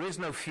hope, there is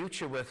no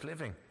future worth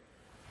living.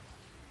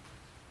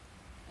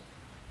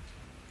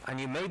 And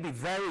you may be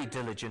very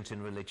diligent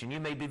in religion. You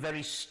may be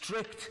very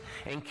strict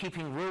in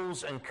keeping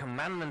rules and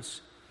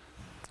commandments.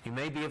 You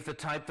may be of the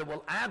type that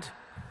will add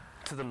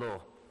to the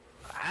law,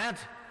 add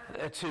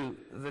to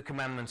the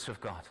commandments of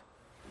God.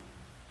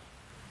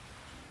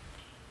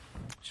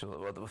 So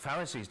what the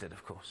Pharisees did,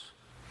 of course.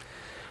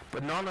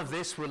 But none of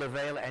this will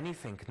avail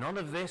anything. None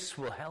of this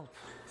will help.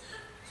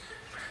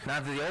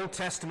 Neither the Old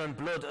Testament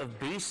blood of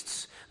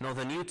beasts nor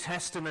the New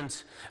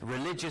Testament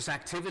religious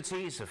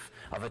activities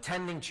of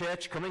attending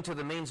church, coming to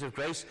the means of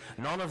grace,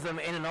 none of them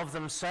in and of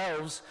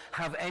themselves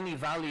have any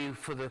value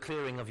for the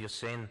clearing of your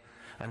sin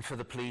and for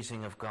the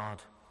pleasing of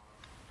God.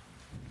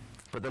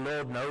 But the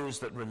Lord knows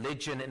that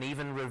religion, and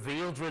even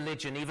revealed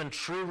religion, even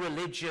true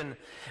religion,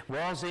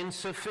 was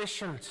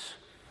insufficient.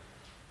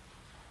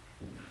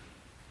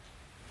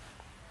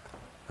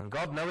 And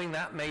God, knowing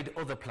that, made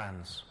other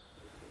plans,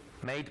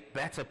 made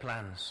better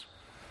plans,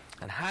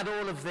 and had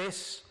all of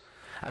this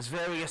as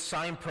various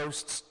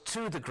signposts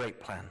to the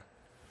great plan.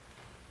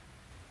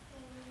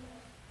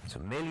 So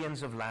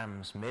millions of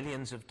lambs,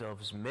 millions of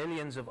doves,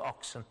 millions of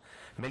oxen,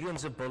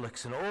 millions of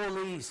bullocks, and all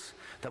these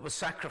that were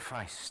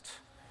sacrificed,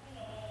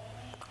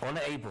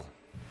 unable,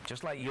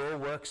 just like your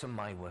works and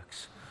my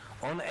works,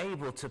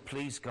 unable to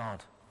please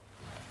God,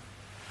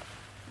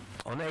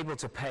 unable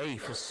to pay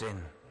for sin.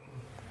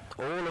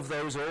 All of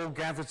those all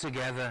gathered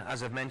together,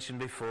 as I've mentioned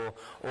before,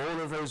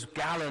 all of those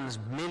gallons,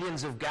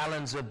 millions of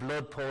gallons of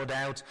blood poured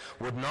out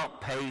would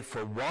not pay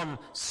for one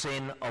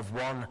sin of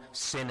one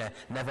sinner,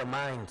 never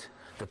mind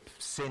the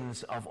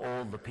sins of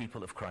all the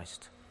people of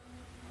Christ.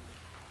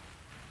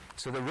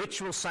 So the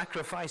ritual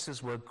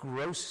sacrifices were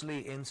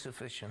grossly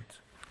insufficient.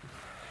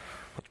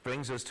 Which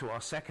brings us to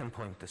our second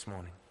point this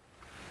morning.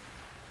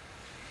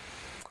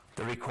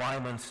 The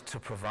requirement to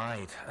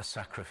provide a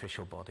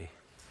sacrificial body.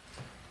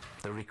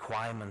 The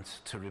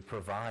requirement to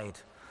provide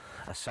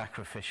a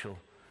sacrificial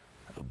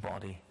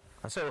body.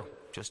 And so,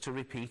 just to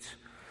repeat,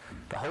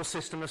 the whole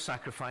system of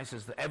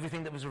sacrifices,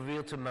 everything that was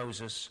revealed to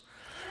Moses,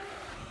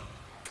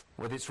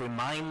 with its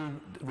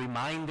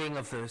reminding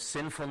of the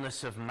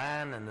sinfulness of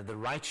man and the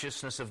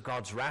righteousness of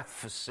God's wrath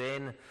for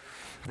sin,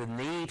 the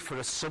need for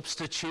a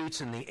substitute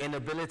and the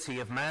inability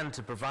of man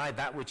to provide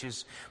that which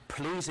is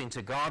pleasing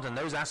to God, and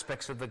those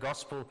aspects of the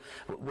gospel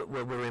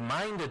were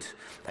reminded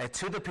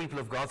to the people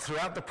of God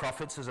throughout the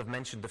prophets, as I've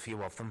mentioned a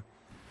few of them.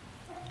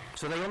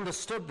 So they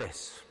understood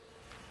this.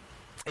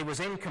 It was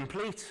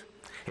incomplete.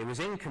 It was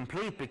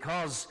incomplete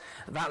because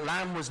that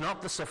lamb was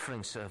not the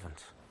suffering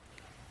servant.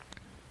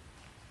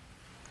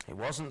 It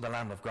wasn't the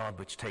Lamb of God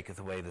which taketh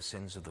away the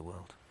sins of the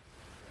world.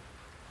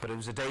 But it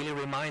was a daily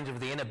reminder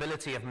of the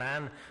inability of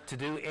man to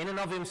do in and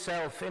of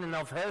himself, in and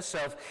of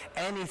herself,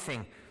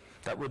 anything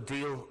that would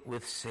deal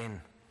with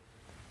sin.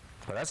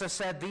 But as I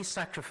said, these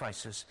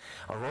sacrifices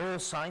are all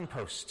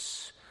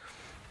signposts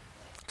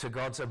to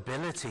God's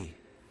ability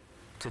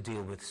to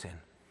deal with sin.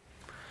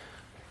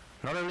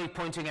 Not only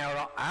pointing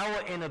out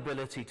our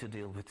inability to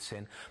deal with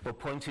sin, but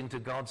pointing to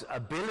God's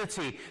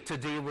ability to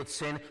deal with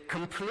sin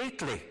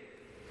completely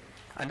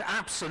and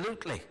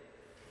absolutely.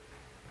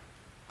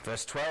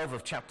 Verse 12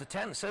 of chapter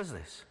 10 says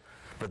this.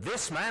 But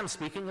this man,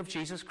 speaking of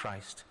Jesus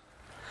Christ,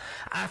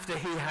 after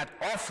he had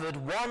offered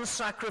one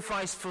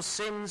sacrifice for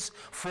sins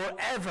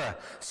forever,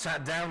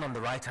 sat down on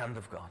the right hand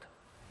of God.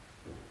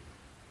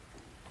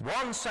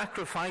 One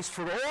sacrifice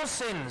for all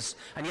sins,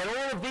 and yet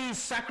all of these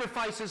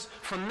sacrifices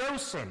for no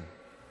sin.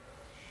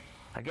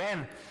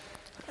 Again,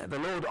 the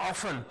Lord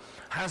often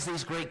has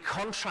these great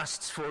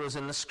contrasts for us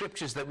in the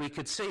scriptures that we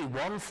could see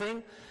one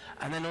thing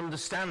and then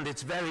understand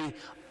its very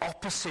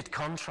opposite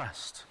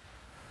contrast.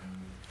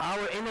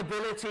 Our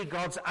inability,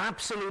 God's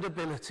absolute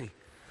ability.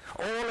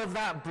 All of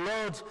that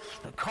blood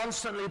that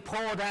constantly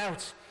poured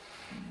out,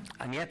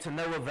 and yet to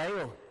no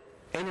avail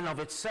in and of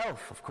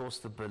itself. Of course,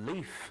 the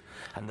belief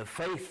and the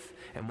faith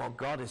in what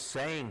God is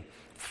saying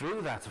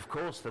through that, of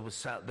course, there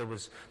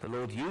was the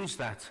Lord used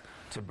that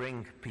to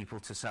bring people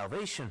to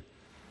salvation.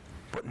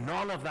 But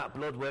none of that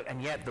blood worked,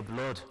 and yet the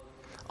blood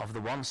of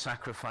the one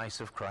sacrifice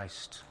of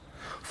Christ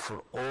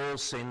for all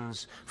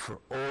sins, for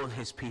all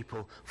his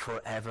people,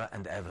 forever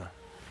and ever.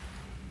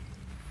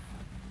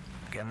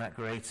 Again, that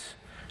great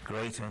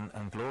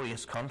and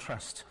glorious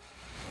contrast.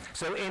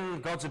 So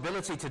in God's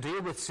ability to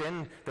deal with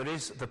sin, there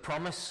is the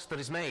promise that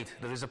is made.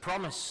 There is a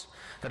promise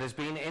that has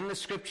been in the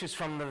scriptures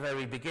from the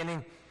very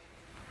beginning.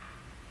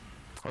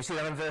 We see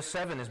that in verse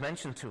 7 is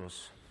mentioned to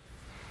us.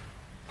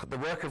 But the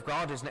work of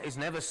God is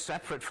never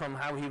separate from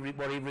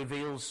what he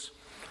reveals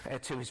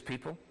to his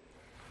people.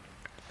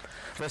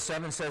 Verse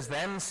 7 says,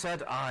 Then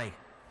said I,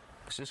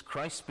 this is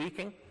Christ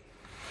speaking,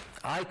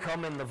 I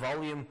come in the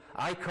volume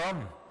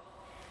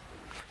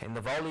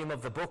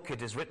of the book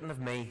it is written of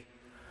me,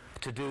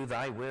 to do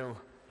thy will,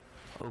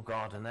 O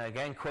God. And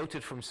again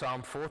quoted from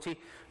Psalm 40,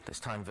 this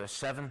time verse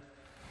 7.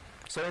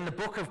 So in the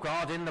book of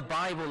God, in the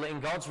Bible, in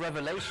God's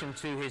revelation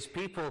to his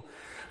people,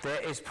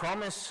 there is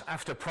promise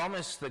after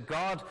promise that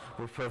God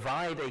will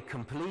provide a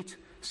complete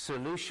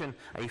solution,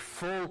 a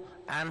full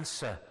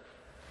answer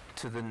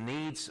to the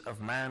needs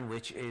of man,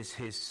 which is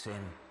his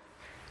sin.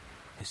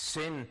 His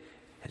sin,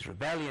 his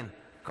rebellion,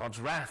 God's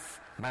wrath,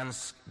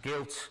 man's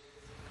guilt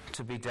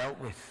to be dealt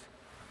with.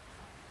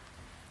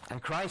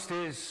 And Christ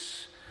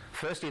is,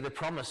 firstly, the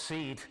promised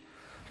seed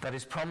that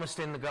is promised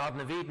in the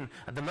Garden of Eden.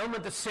 At the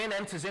moment that sin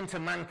enters into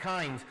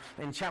mankind,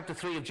 in chapter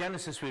 3 of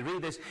Genesis we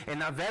read this, in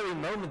that very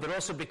moment there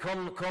also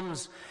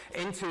comes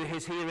into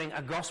his hearing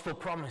a gospel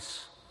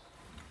promise.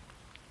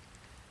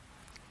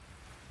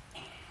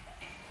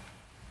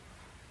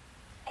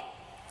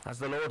 As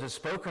the Lord has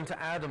spoken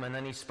to Adam, and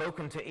then he's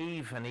spoken to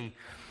Eve, and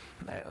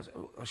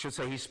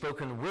he's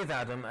spoken with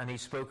Adam, and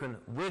he's spoken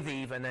with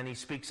Eve, and then he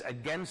speaks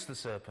against the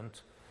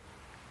serpent.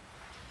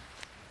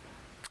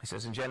 He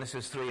says in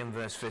Genesis 3 and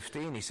verse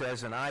 15, he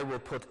says, "And I will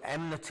put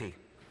enmity,"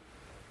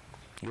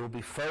 you will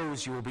be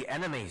foes, you will be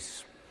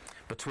enemies,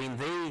 "between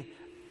thee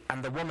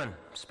and the woman,"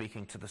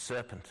 speaking to the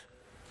serpent,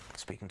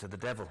 speaking to the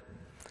devil,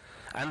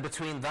 "and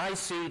between thy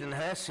seed and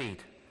her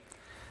seed.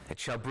 It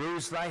shall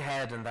bruise thy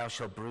head, and thou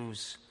shalt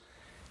bruise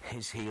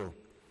his heel."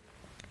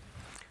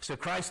 So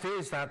Christ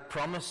is that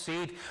promised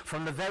seed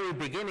from the very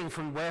beginning,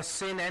 from where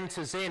sin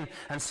enters in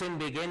and sin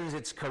begins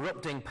its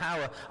corrupting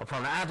power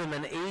upon Adam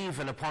and Eve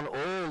and upon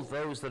all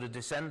those that are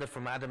descended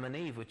from Adam and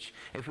Eve, which,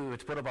 if we were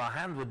to put up our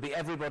hand, would be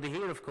everybody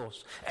here, of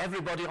course,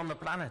 everybody on the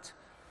planet,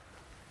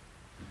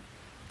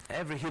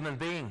 every human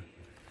being.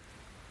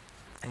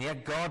 And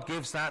yet God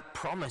gives that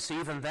promise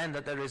even then,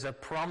 that there is a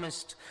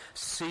promised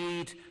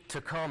seed to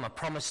come, a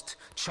promised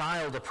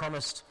child, a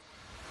promised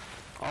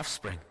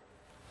offspring.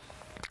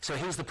 So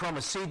he's the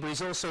promised seed, but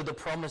he's also the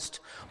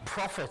promised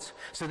prophet.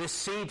 So this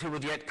seed who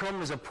would yet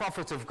come is a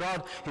prophet of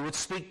God, who would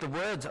speak the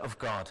word of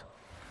God.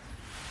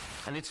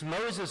 And it's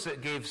Moses that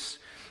gives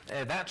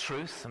that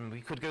truth, and we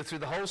could go through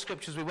the whole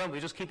scriptures, we won't, we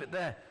just keep it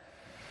there.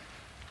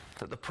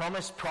 That the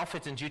promised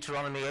prophet in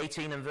Deuteronomy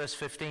 18 and verse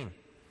 15,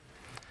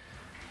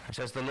 it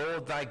says, "The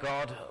Lord thy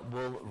God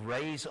will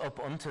raise up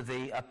unto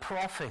thee a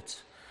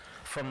prophet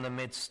from the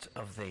midst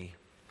of thee.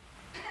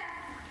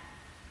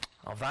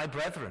 Of thy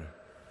brethren,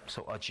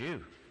 so art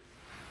you.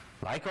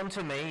 Like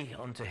unto me,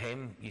 unto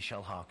him ye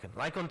shall hearken."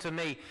 Like unto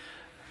me,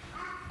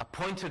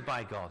 appointed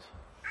by God,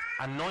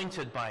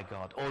 anointed by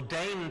God,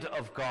 ordained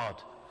of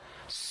God,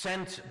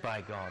 sent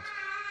by God.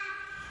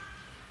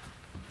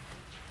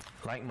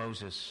 Like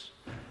Moses,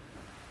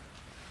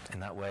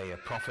 in that way, a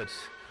prophet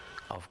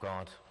of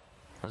God.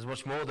 There's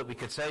much more that we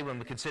could say when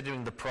we're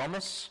considering the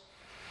promise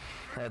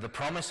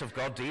of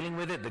God, dealing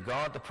with it,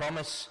 the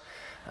promise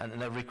and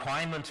the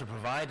requirement to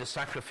provide a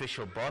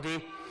sacrificial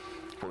body.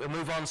 But we'll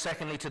move on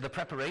secondly to the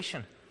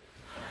preparation.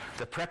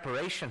 The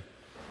preparation.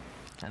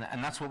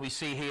 And that's what we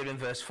see here in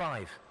verse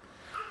 5.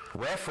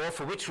 Wherefore,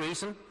 for which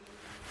reason?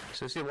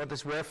 So see what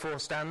this wherefore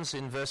stands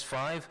in verse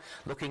 5,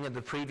 looking at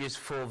the previous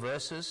 4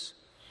 verses,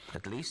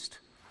 at least.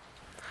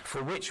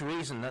 For which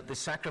reason? That the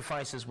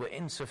sacrifices were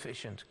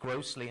insufficient,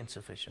 grossly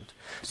insufficient.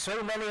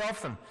 So many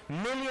of them,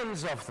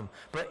 millions of them,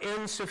 but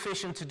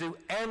insufficient to do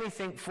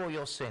anything for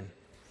your sin.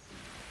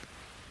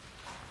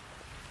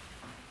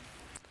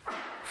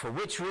 For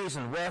which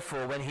reason,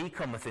 wherefore, when he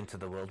cometh into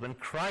the world, when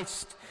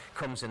Christ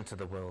comes into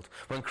the world,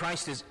 when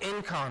Christ is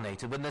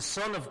incarnated, when the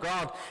Son of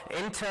God,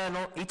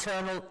 eternal,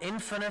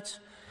 infinite,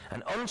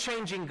 and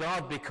unchanging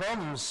God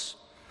becomes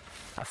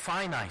a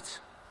finite,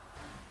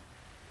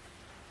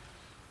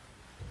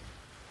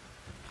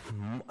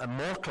 a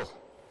mortal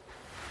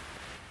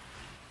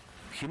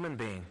human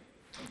being.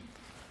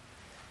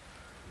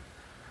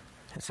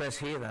 It says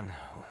here then,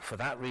 for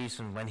that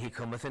reason, when he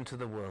cometh into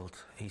the world,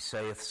 he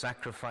saith,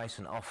 "Sacrifice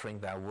and offering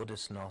thou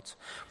wouldest not,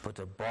 but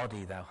a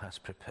body thou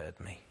hast prepared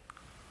me."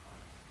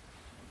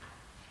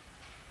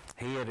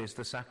 Here is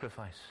the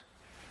sacrifice.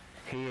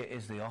 Here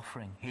is the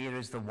offering. Here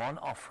is the one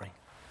offering,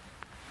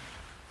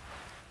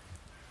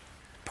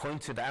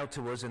 pointed out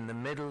to us in the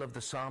middle of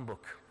the Psalm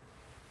book,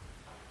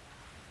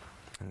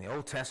 in the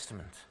Old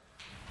Testament.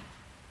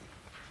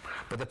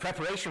 But the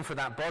preparation for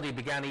that body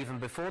began even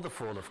before the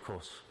fall, of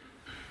course.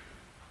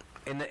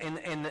 In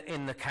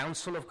the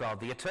counsel of God,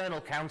 the eternal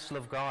counsel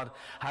of God,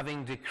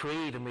 having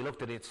decreed, and we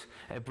looked at it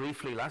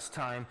briefly last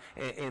time,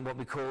 in what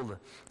we call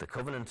the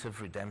covenant of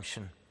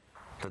redemption,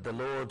 that the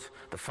Lord,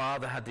 the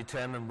Father, had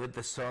determined with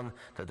the Son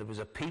that there was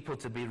a people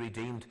to be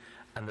redeemed,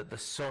 and that the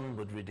Son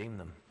would redeem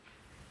them.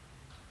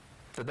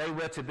 That they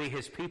were to be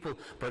his people,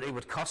 but it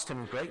would cost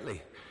him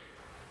greatly.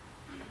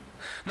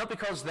 Not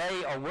because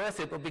they are worth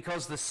it, but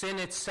because the sin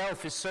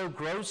itself is so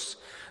gross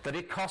that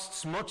it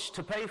costs much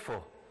to pay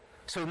for.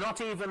 So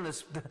not even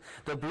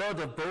the blood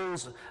of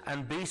bulls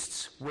and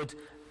beasts would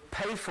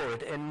pay for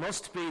it. It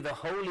must be the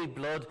holy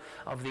blood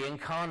of the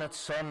incarnate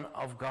Son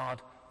of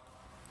God.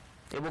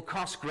 It will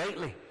cost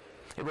greatly.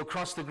 It will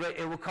cost a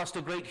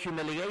great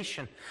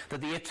humiliation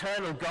that the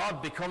eternal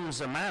God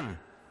becomes a man.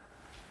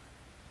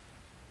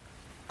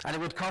 And it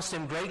would cost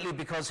him greatly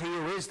because he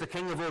who is the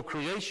King of all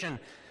creation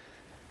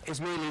is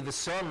merely the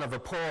son of a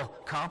poor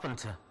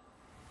carpenter,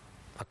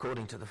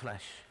 according to the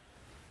flesh.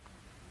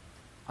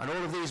 And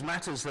all of these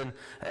matters then,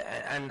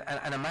 and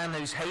a man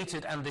who's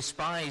hated and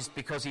despised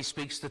because he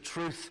speaks the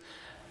truth,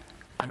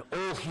 and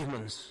all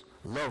humans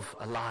love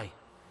a lie.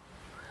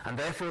 And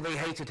therefore they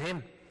hated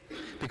him,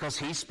 because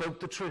he spoke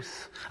the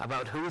truth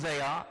about who they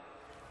are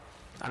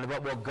and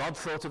about what God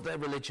thought of their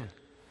religion.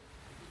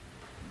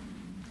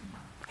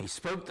 He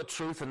spoke the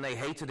truth and they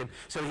hated him.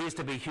 So he is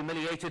to be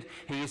humiliated,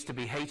 he is to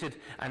be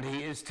hated, and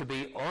he is to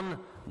be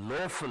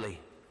unlawfully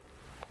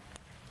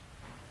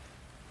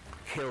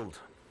killed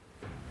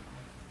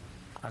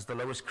as the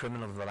lowest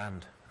criminal of the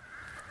land,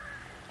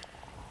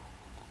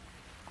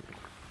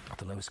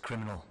 the lowest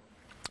criminal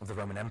of the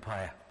Roman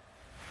Empire.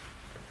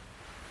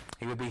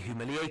 He will be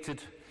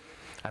humiliated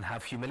and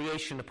have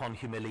humiliation upon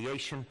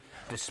humiliation,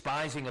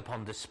 despising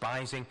upon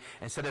despising,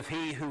 instead of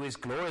he who is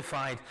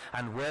glorified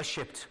and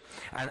worshipped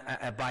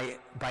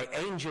by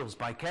angels,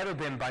 by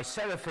cherubim, by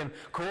seraphim,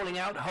 calling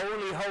out,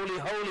 Holy, holy,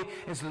 holy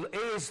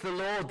is the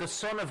Lord, the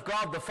Son of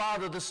God, the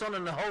Father, the Son,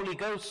 and the Holy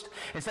Ghost.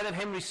 Instead of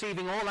him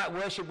receiving all that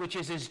worship which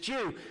is his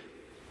due,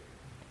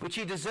 which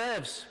he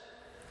deserves,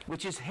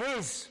 which is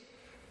his,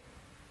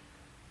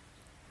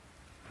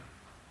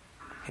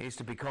 he is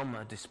to become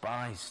a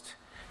despised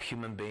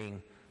human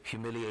being,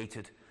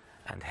 humiliated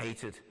and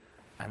hated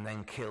and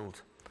then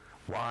killed.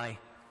 Why?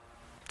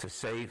 To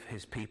save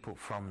his people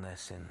from their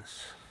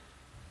sins.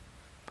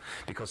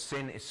 Because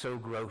sin is so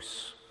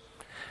gross.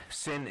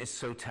 Sin is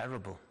so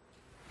terrible.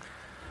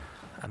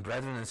 And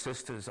brethren and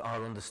sisters,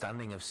 our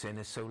understanding of sin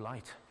is so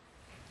light.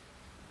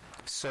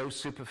 So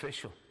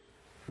superficial.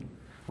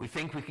 We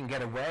think we can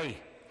get away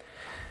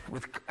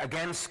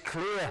against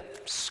clear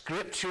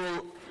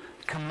scriptural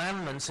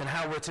commandments and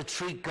how we're to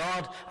treat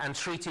God and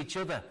treat each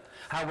other,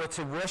 how we're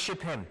to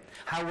worship him,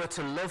 how we're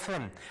to love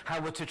him, how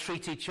we're to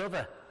treat each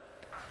other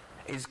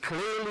is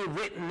clearly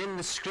written in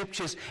the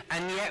scriptures,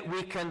 and yet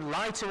we can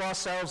lie to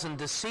ourselves and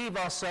deceive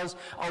ourselves.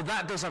 Oh,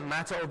 that doesn't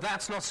matter. Oh,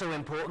 that's not so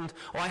important.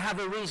 Or I have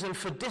a reason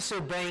for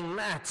disobeying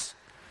that.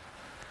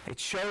 It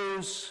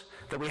shows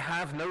that we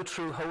have no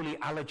true holy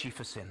allergy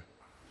for sin.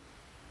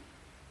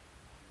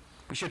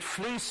 We should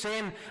flee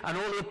sin and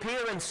all the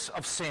appearance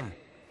of sin.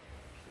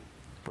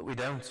 But we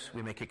don't.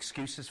 We make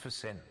excuses for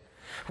sin.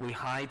 We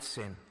hide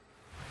sin.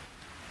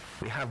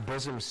 We have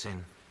bosom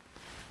sin.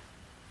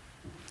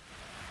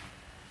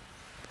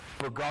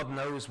 But God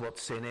knows what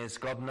sin is.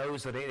 God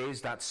knows that it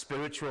is that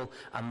spiritual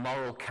and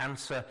moral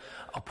cancer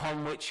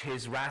upon which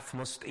his wrath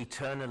must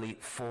eternally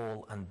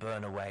fall and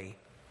burn away.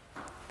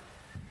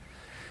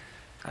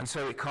 And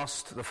so it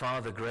cost the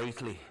Father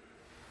greatly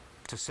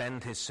to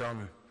send his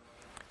Son,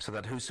 so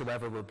that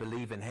whosoever will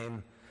believe in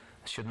him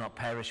should not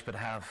perish but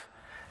have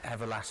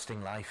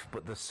everlasting life.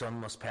 But the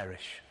Son must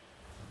perish.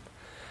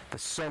 The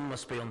Son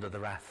must be under the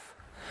wrath.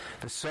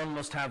 The Son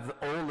must have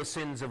all the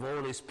sins of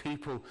all his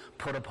people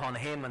put upon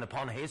him and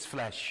upon his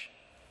flesh.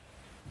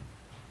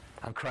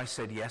 And Christ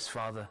said, yes,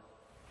 Father.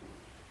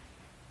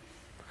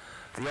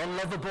 The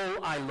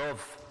unlovable I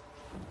love.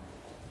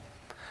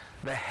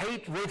 The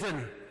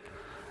hate-ridden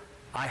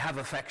I have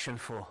affection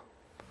for.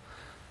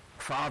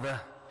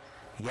 Father,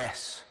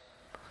 yes,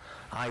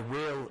 I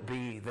will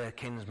be their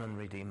kinsman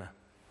redeemer.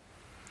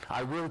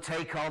 I will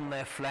take on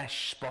their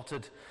flesh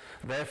spotted,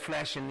 their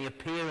flesh in the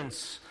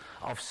appearance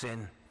of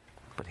sin,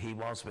 but he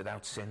was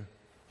without sin.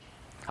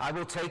 I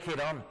will take it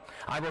on.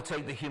 I will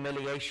take the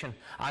humiliation.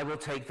 I will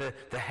take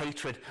the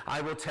hatred.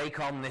 I will take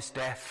on this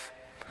death.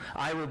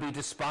 I will be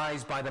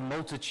despised by the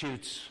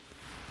multitudes,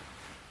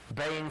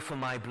 baying for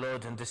my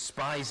blood and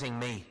despising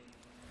me,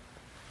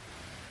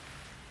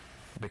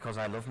 because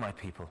I love my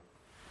people.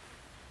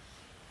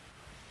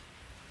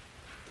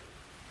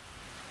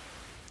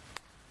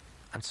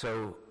 And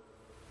so,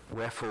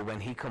 wherefore,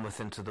 when he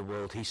cometh into the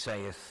world, he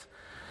saith,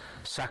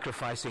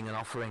 sacrifice and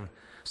offering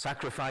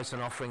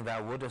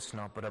thou wouldest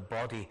not, but a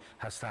body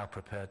hast thou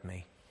prepared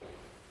me.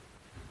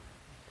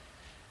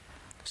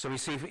 So we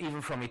see,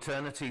 even from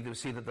eternity, we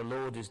see that the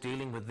Lord is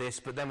dealing with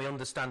this, but then we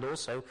understand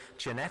also,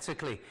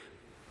 genetically,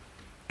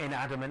 in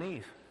Adam and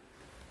Eve.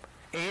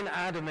 In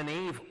Adam and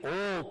Eve,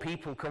 all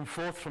people come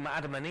forth from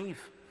Adam and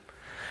Eve.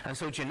 And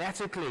so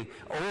genetically,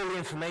 all the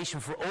information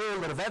for all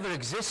that have ever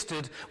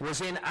existed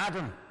was in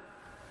Adam.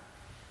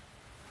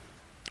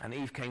 And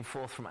Eve came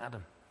forth from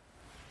Adam.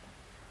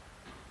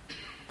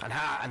 And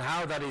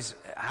how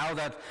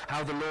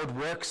the Lord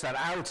works that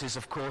out is,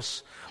 of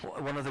course,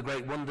 one of the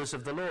great wonders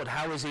of the Lord.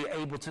 How is he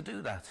able to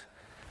do that?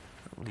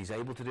 Well, he's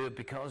able to do it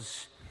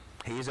because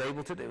he is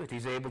able to do it.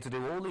 He's able to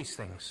do all these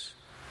things.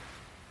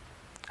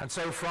 And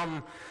so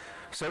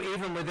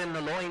even within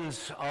the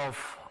loins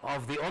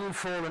of the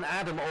unfallen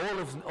Adam, all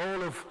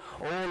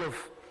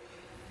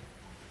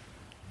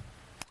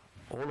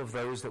of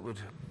those that would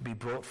be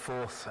brought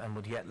forth and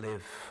would yet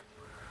live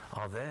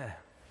are there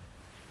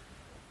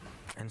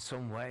in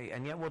some way.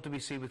 And yet what do we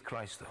see with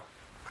Christ, though?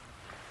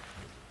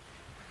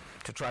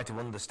 To try to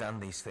understand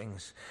these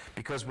things,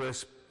 because we're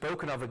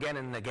spoken of again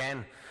and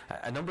again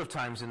a number of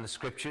times in the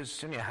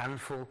scriptures, only a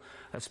handful,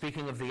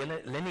 speaking of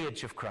the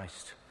lineage of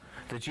Christ,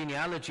 the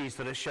genealogies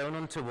that are shown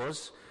unto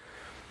us,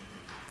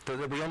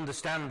 that we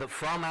understand that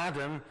from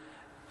Adam,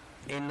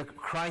 in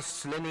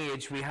Christ's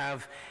lineage, we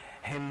have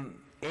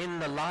him in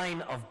the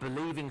line of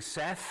believing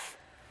Seth,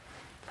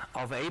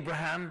 of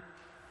Abraham,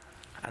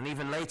 and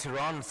even later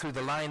on through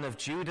the line of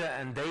Judah,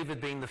 and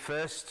David being the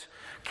first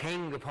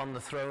king upon the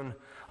throne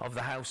of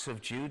the house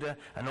of Judah,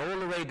 and all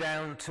the way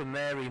down to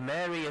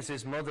Mary as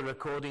his mother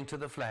according to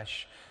the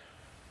flesh.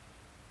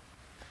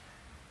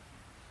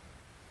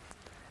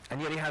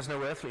 And yet he has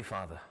no earthly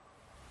father,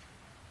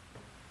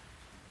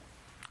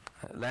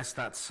 lest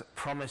that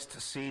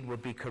promised seed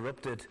would be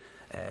corrupted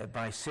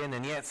by sin.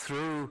 And yet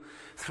through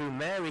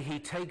Mary he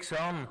takes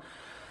on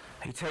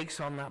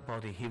that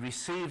body. He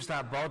receives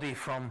that body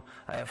from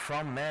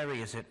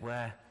Mary, as it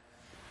were.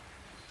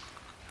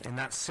 in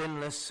that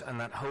sinless and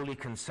that holy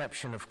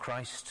conception of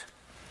Christ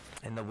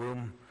in the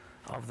womb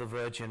of the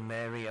Virgin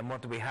Mary. And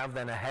what do we have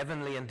then? A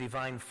heavenly and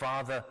divine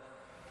Father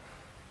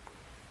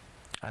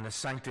and a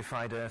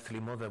sanctified earthly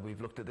mother. We've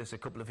looked at this a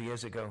couple of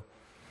years ago,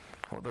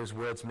 what those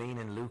words mean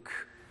in Luke.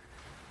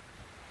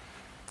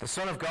 The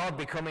Son of God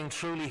becoming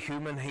truly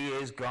human, he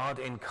is God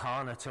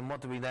incarnate. And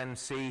what do we then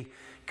see?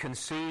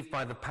 Conceived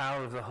by the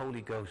power of the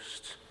Holy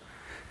Ghost,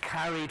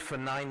 carried for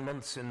 9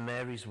 months in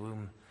Mary's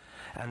womb,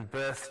 and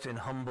birthed in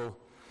humble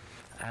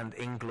and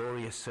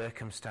inglorious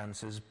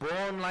circumstances,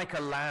 born like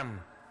a lamb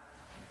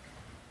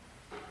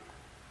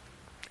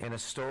in a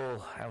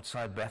stall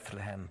outside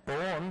Bethlehem,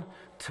 born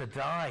to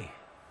die,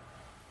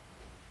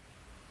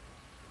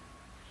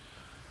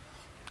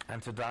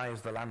 and to die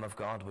as the Lamb of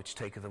God, which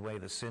taketh away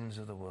the sins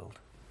of the world.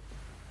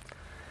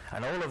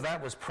 And all of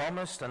that was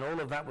promised, and all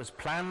of that was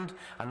planned,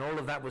 and all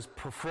of that was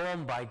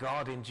performed by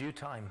God in due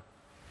time.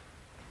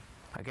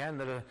 Again,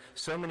 there are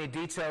so many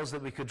details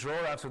that we could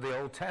draw out of the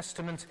Old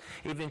Testament,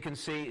 even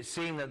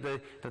seeing that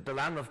the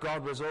Lamb of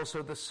God was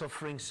also the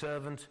suffering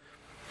servant,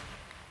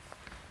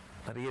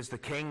 that he is the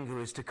king who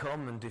is to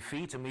come and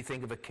defeat. And we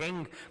think of a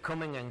king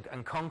coming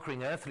and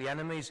conquering earthly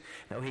enemies.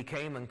 No, he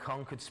came and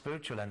conquered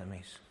spiritual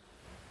enemies.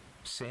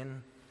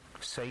 Sin,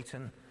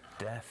 Satan,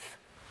 death.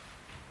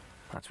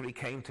 That's what he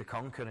came to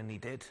conquer, and he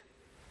did.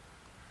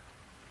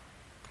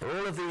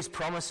 All of these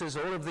promises,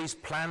 all of these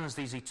plans,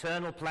 these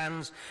eternal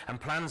plans and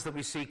plans that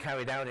we see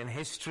carried out in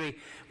history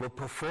were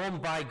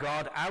performed by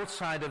God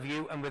outside of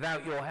you and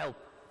without your help.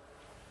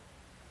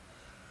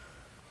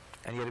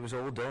 And yet it was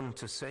all done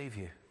to save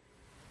you.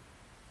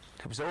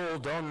 It was all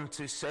done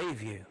to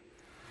save you.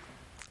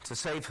 To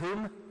save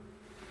whom?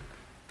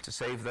 To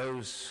save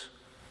those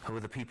who are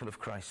the people of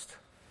Christ.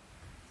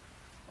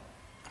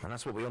 And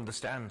that's what we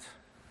understand.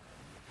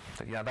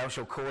 That, yeah, thou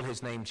shalt call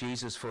his name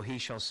Jesus, for he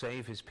shall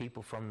save his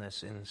people from their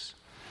sins.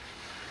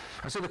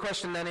 And so the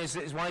question then is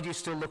why do you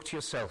still look to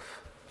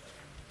yourself?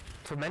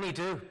 For many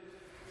do.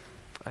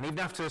 And even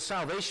after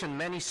salvation,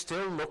 many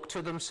still look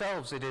to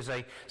themselves. It is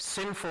a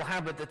sinful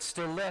habit that's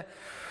still there.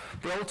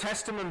 The Old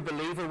Testament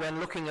believer, when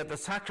looking at the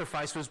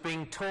sacrifice, was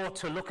being taught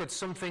to look at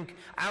something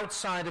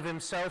outside of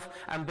himself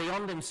and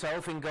beyond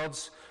himself in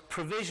God's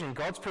provision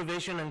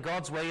and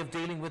God's way of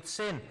dealing with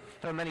sin.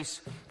 There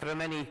are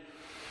many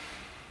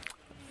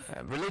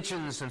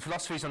religions and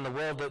philosophies in the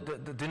world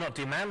that do not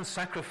demand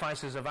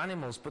sacrifices of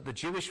animals, but the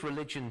Jewish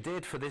religion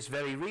did for this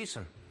very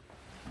reason.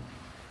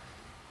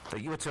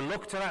 That you were to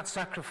look to that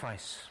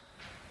sacrifice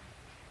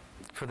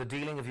for the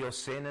dealing of your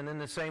sin, and in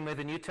the same way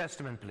the New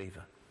Testament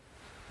believer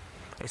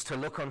is to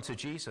look unto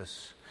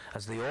Jesus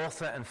as the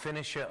author and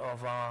finisher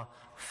of our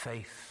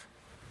faith.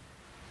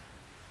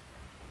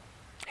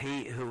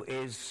 He who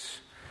is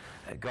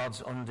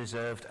God's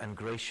undeserved and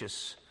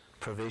gracious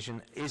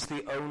provision is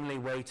the only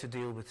way to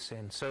deal with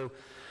sin. So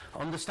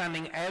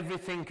understanding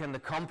everything and the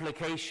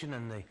complication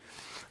and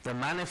the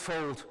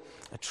manifold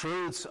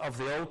truths of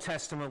the Old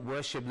Testament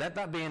worship, let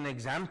that be an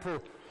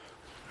example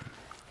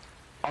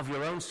of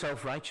your own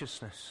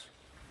self-righteousness.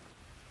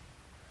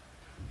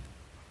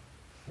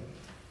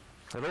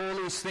 That all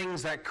these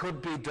things that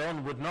could be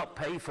done would not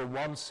pay for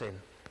one sin.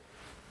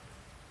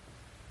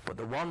 But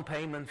the one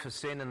payment for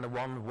sin and the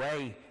one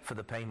way for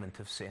the payment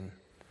of sin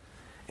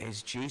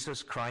is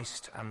Jesus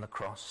Christ and the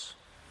cross.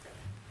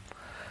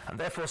 And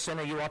therefore,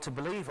 sinner, you are to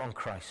believe on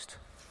Christ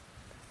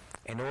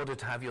in order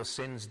to have your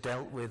sins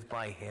dealt with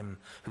by him,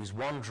 whose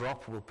one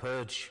drop will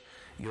purge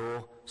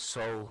your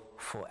soul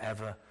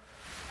forever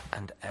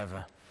and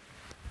ever.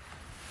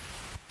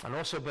 And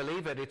also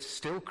believe it, it's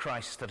still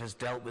Christ that has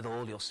dealt with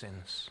all your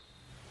sins.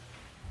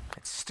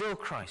 It's still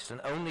Christ,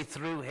 and only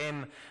through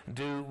him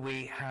do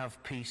we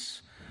have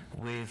peace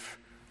with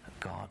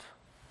God.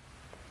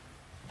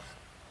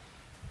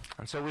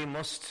 And so we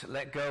must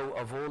let go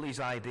of all these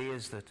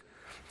ideas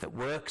that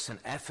works and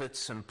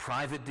efforts and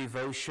private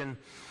devotion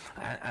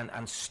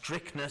and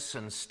strictness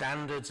and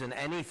standards and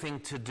anything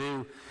to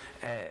do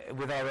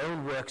with our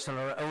own works and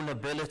our own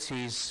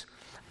abilities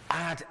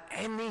add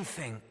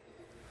anything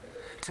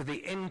to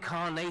the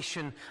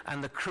incarnation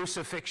and the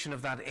crucifixion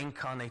of that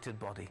incarnated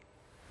body.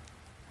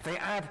 They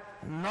add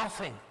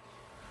nothing.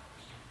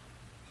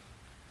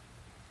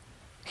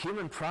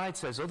 Human pride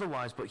says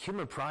otherwise, but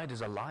human pride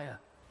is a liar.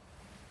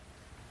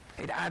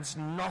 It adds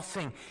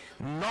nothing.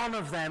 None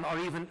of them are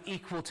even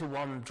equal to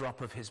one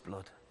drop of his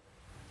blood.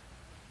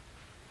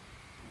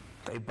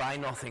 They buy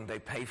nothing, they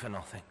pay for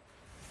nothing.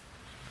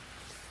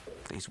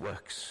 These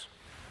works.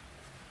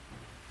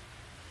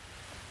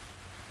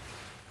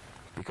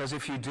 Because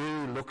if you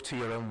do look to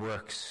your own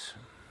works,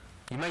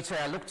 you may say,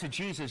 I look to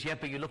Jesus,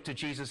 but you look to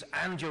Jesus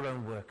and your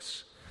own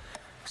works.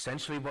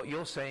 Essentially what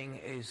you're saying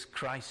is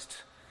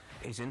Christ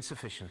is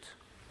insufficient.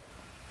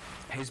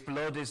 His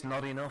blood is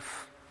not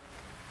enough.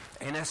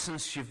 In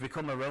essence, you've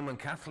become a Roman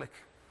Catholic.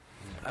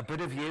 A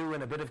bit of you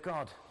and a bit of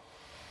God.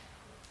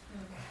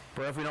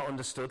 But have we not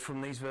understood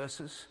from these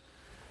verses?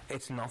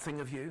 It's nothing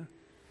of you.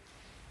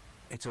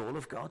 It's all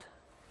of God.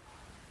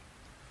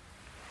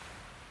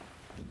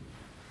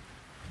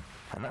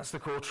 And that's the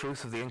core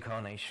truth of the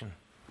incarnation.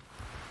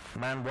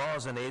 Man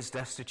was and is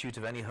destitute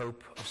of any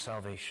hope of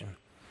salvation,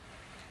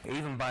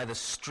 even by the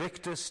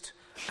strictest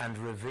and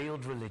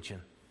revealed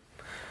religion.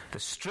 The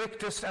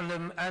strictest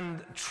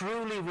and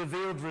truly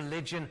revealed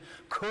religion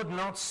could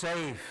not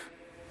save.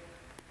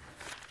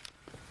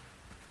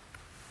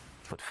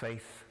 But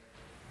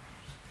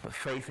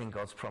faith in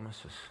God's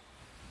promises.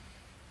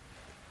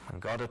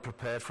 And God had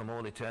prepared from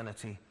all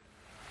eternity,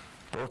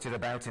 brought it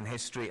about in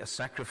history, a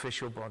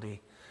sacrificial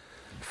body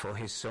for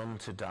his Son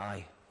to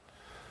die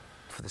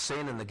for the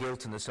sin and the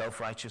guilt and the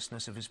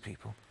self-righteousness of his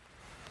people.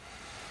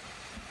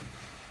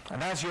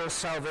 And as your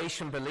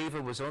salvation,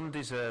 believer, was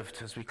undeserved,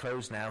 as we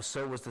close now,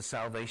 so was the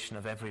salvation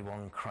of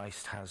everyone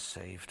Christ has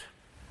saved.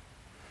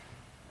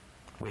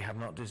 We have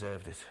not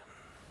deserved it.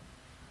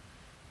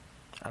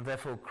 And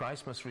therefore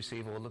Christ must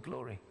receive all the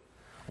glory.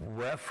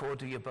 Wherefore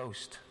do you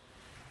boast?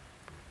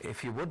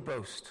 If you would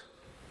boast,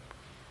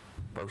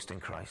 boast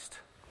in Christ.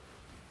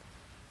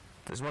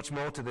 There's much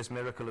more to this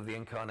miracle of the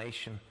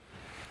incarnation,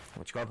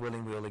 which God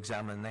willing we will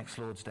examine next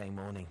Lord's Day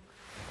morning.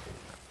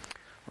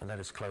 Well, let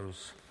us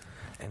close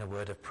in a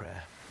word of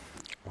prayer.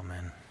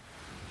 Amen.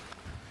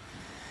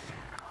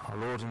 Our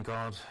Lord and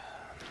God,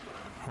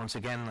 once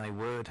again thy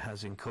word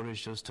has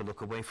encouraged us to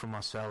look away from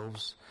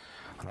ourselves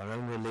and our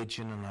own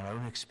religion and our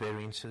own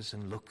experiences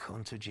and look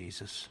unto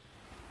Jesus.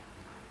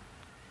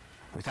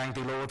 We thank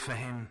thee, Lord, for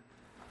him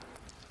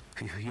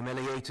who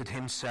humiliated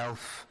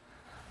himself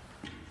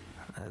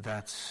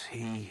that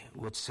he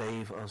would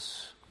save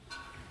us.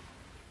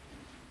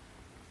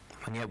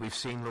 And yet we've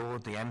seen,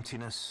 Lord, the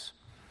emptiness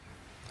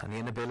and the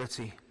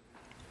inability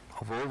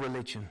of all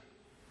religion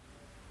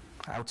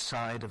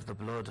outside of the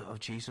blood of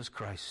Jesus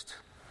Christ,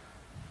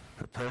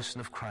 the person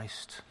of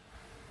Christ,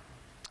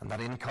 and that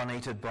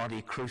incarnated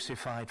body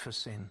crucified for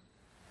sin.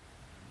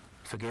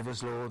 Forgive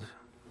us, Lord,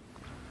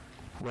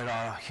 where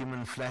our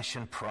human flesh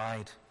and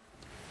pride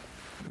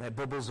there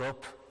bubbles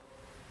up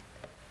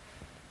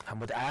and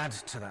would add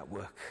to that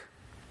work,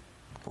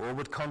 or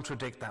would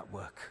contradict that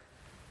work.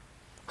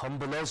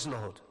 Humble us,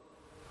 Lord,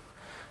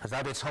 as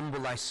thou didst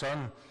humble thy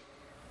Son.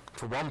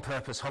 For one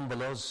purpose,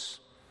 humble us.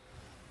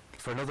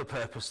 For another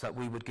purpose, that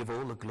we would give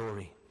all the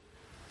glory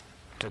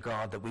to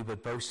God, that we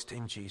would boast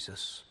in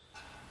Jesus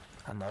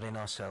and not in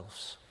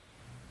ourselves.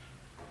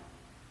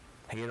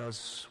 Hear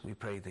us, we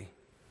pray thee,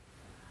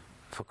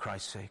 for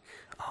Christ's sake.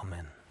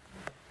 Amen.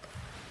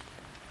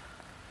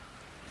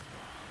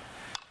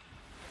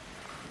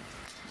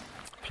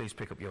 Please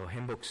pick up your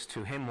hymn books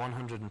to hymn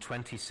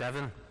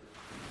 127.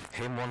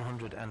 Hymn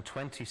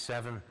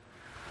 127.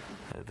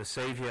 The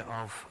Saviour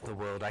of the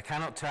world. I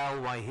cannot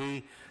tell why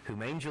he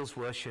whom angels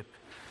worship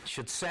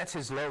should set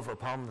his love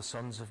upon the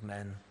sons of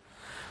men,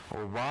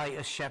 or why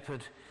a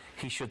shepherd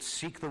he should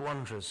seek the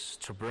wanderers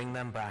to bring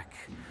them back,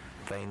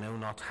 they know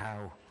not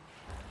how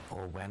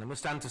or when. And we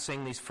stand to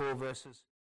sing these 4 verses.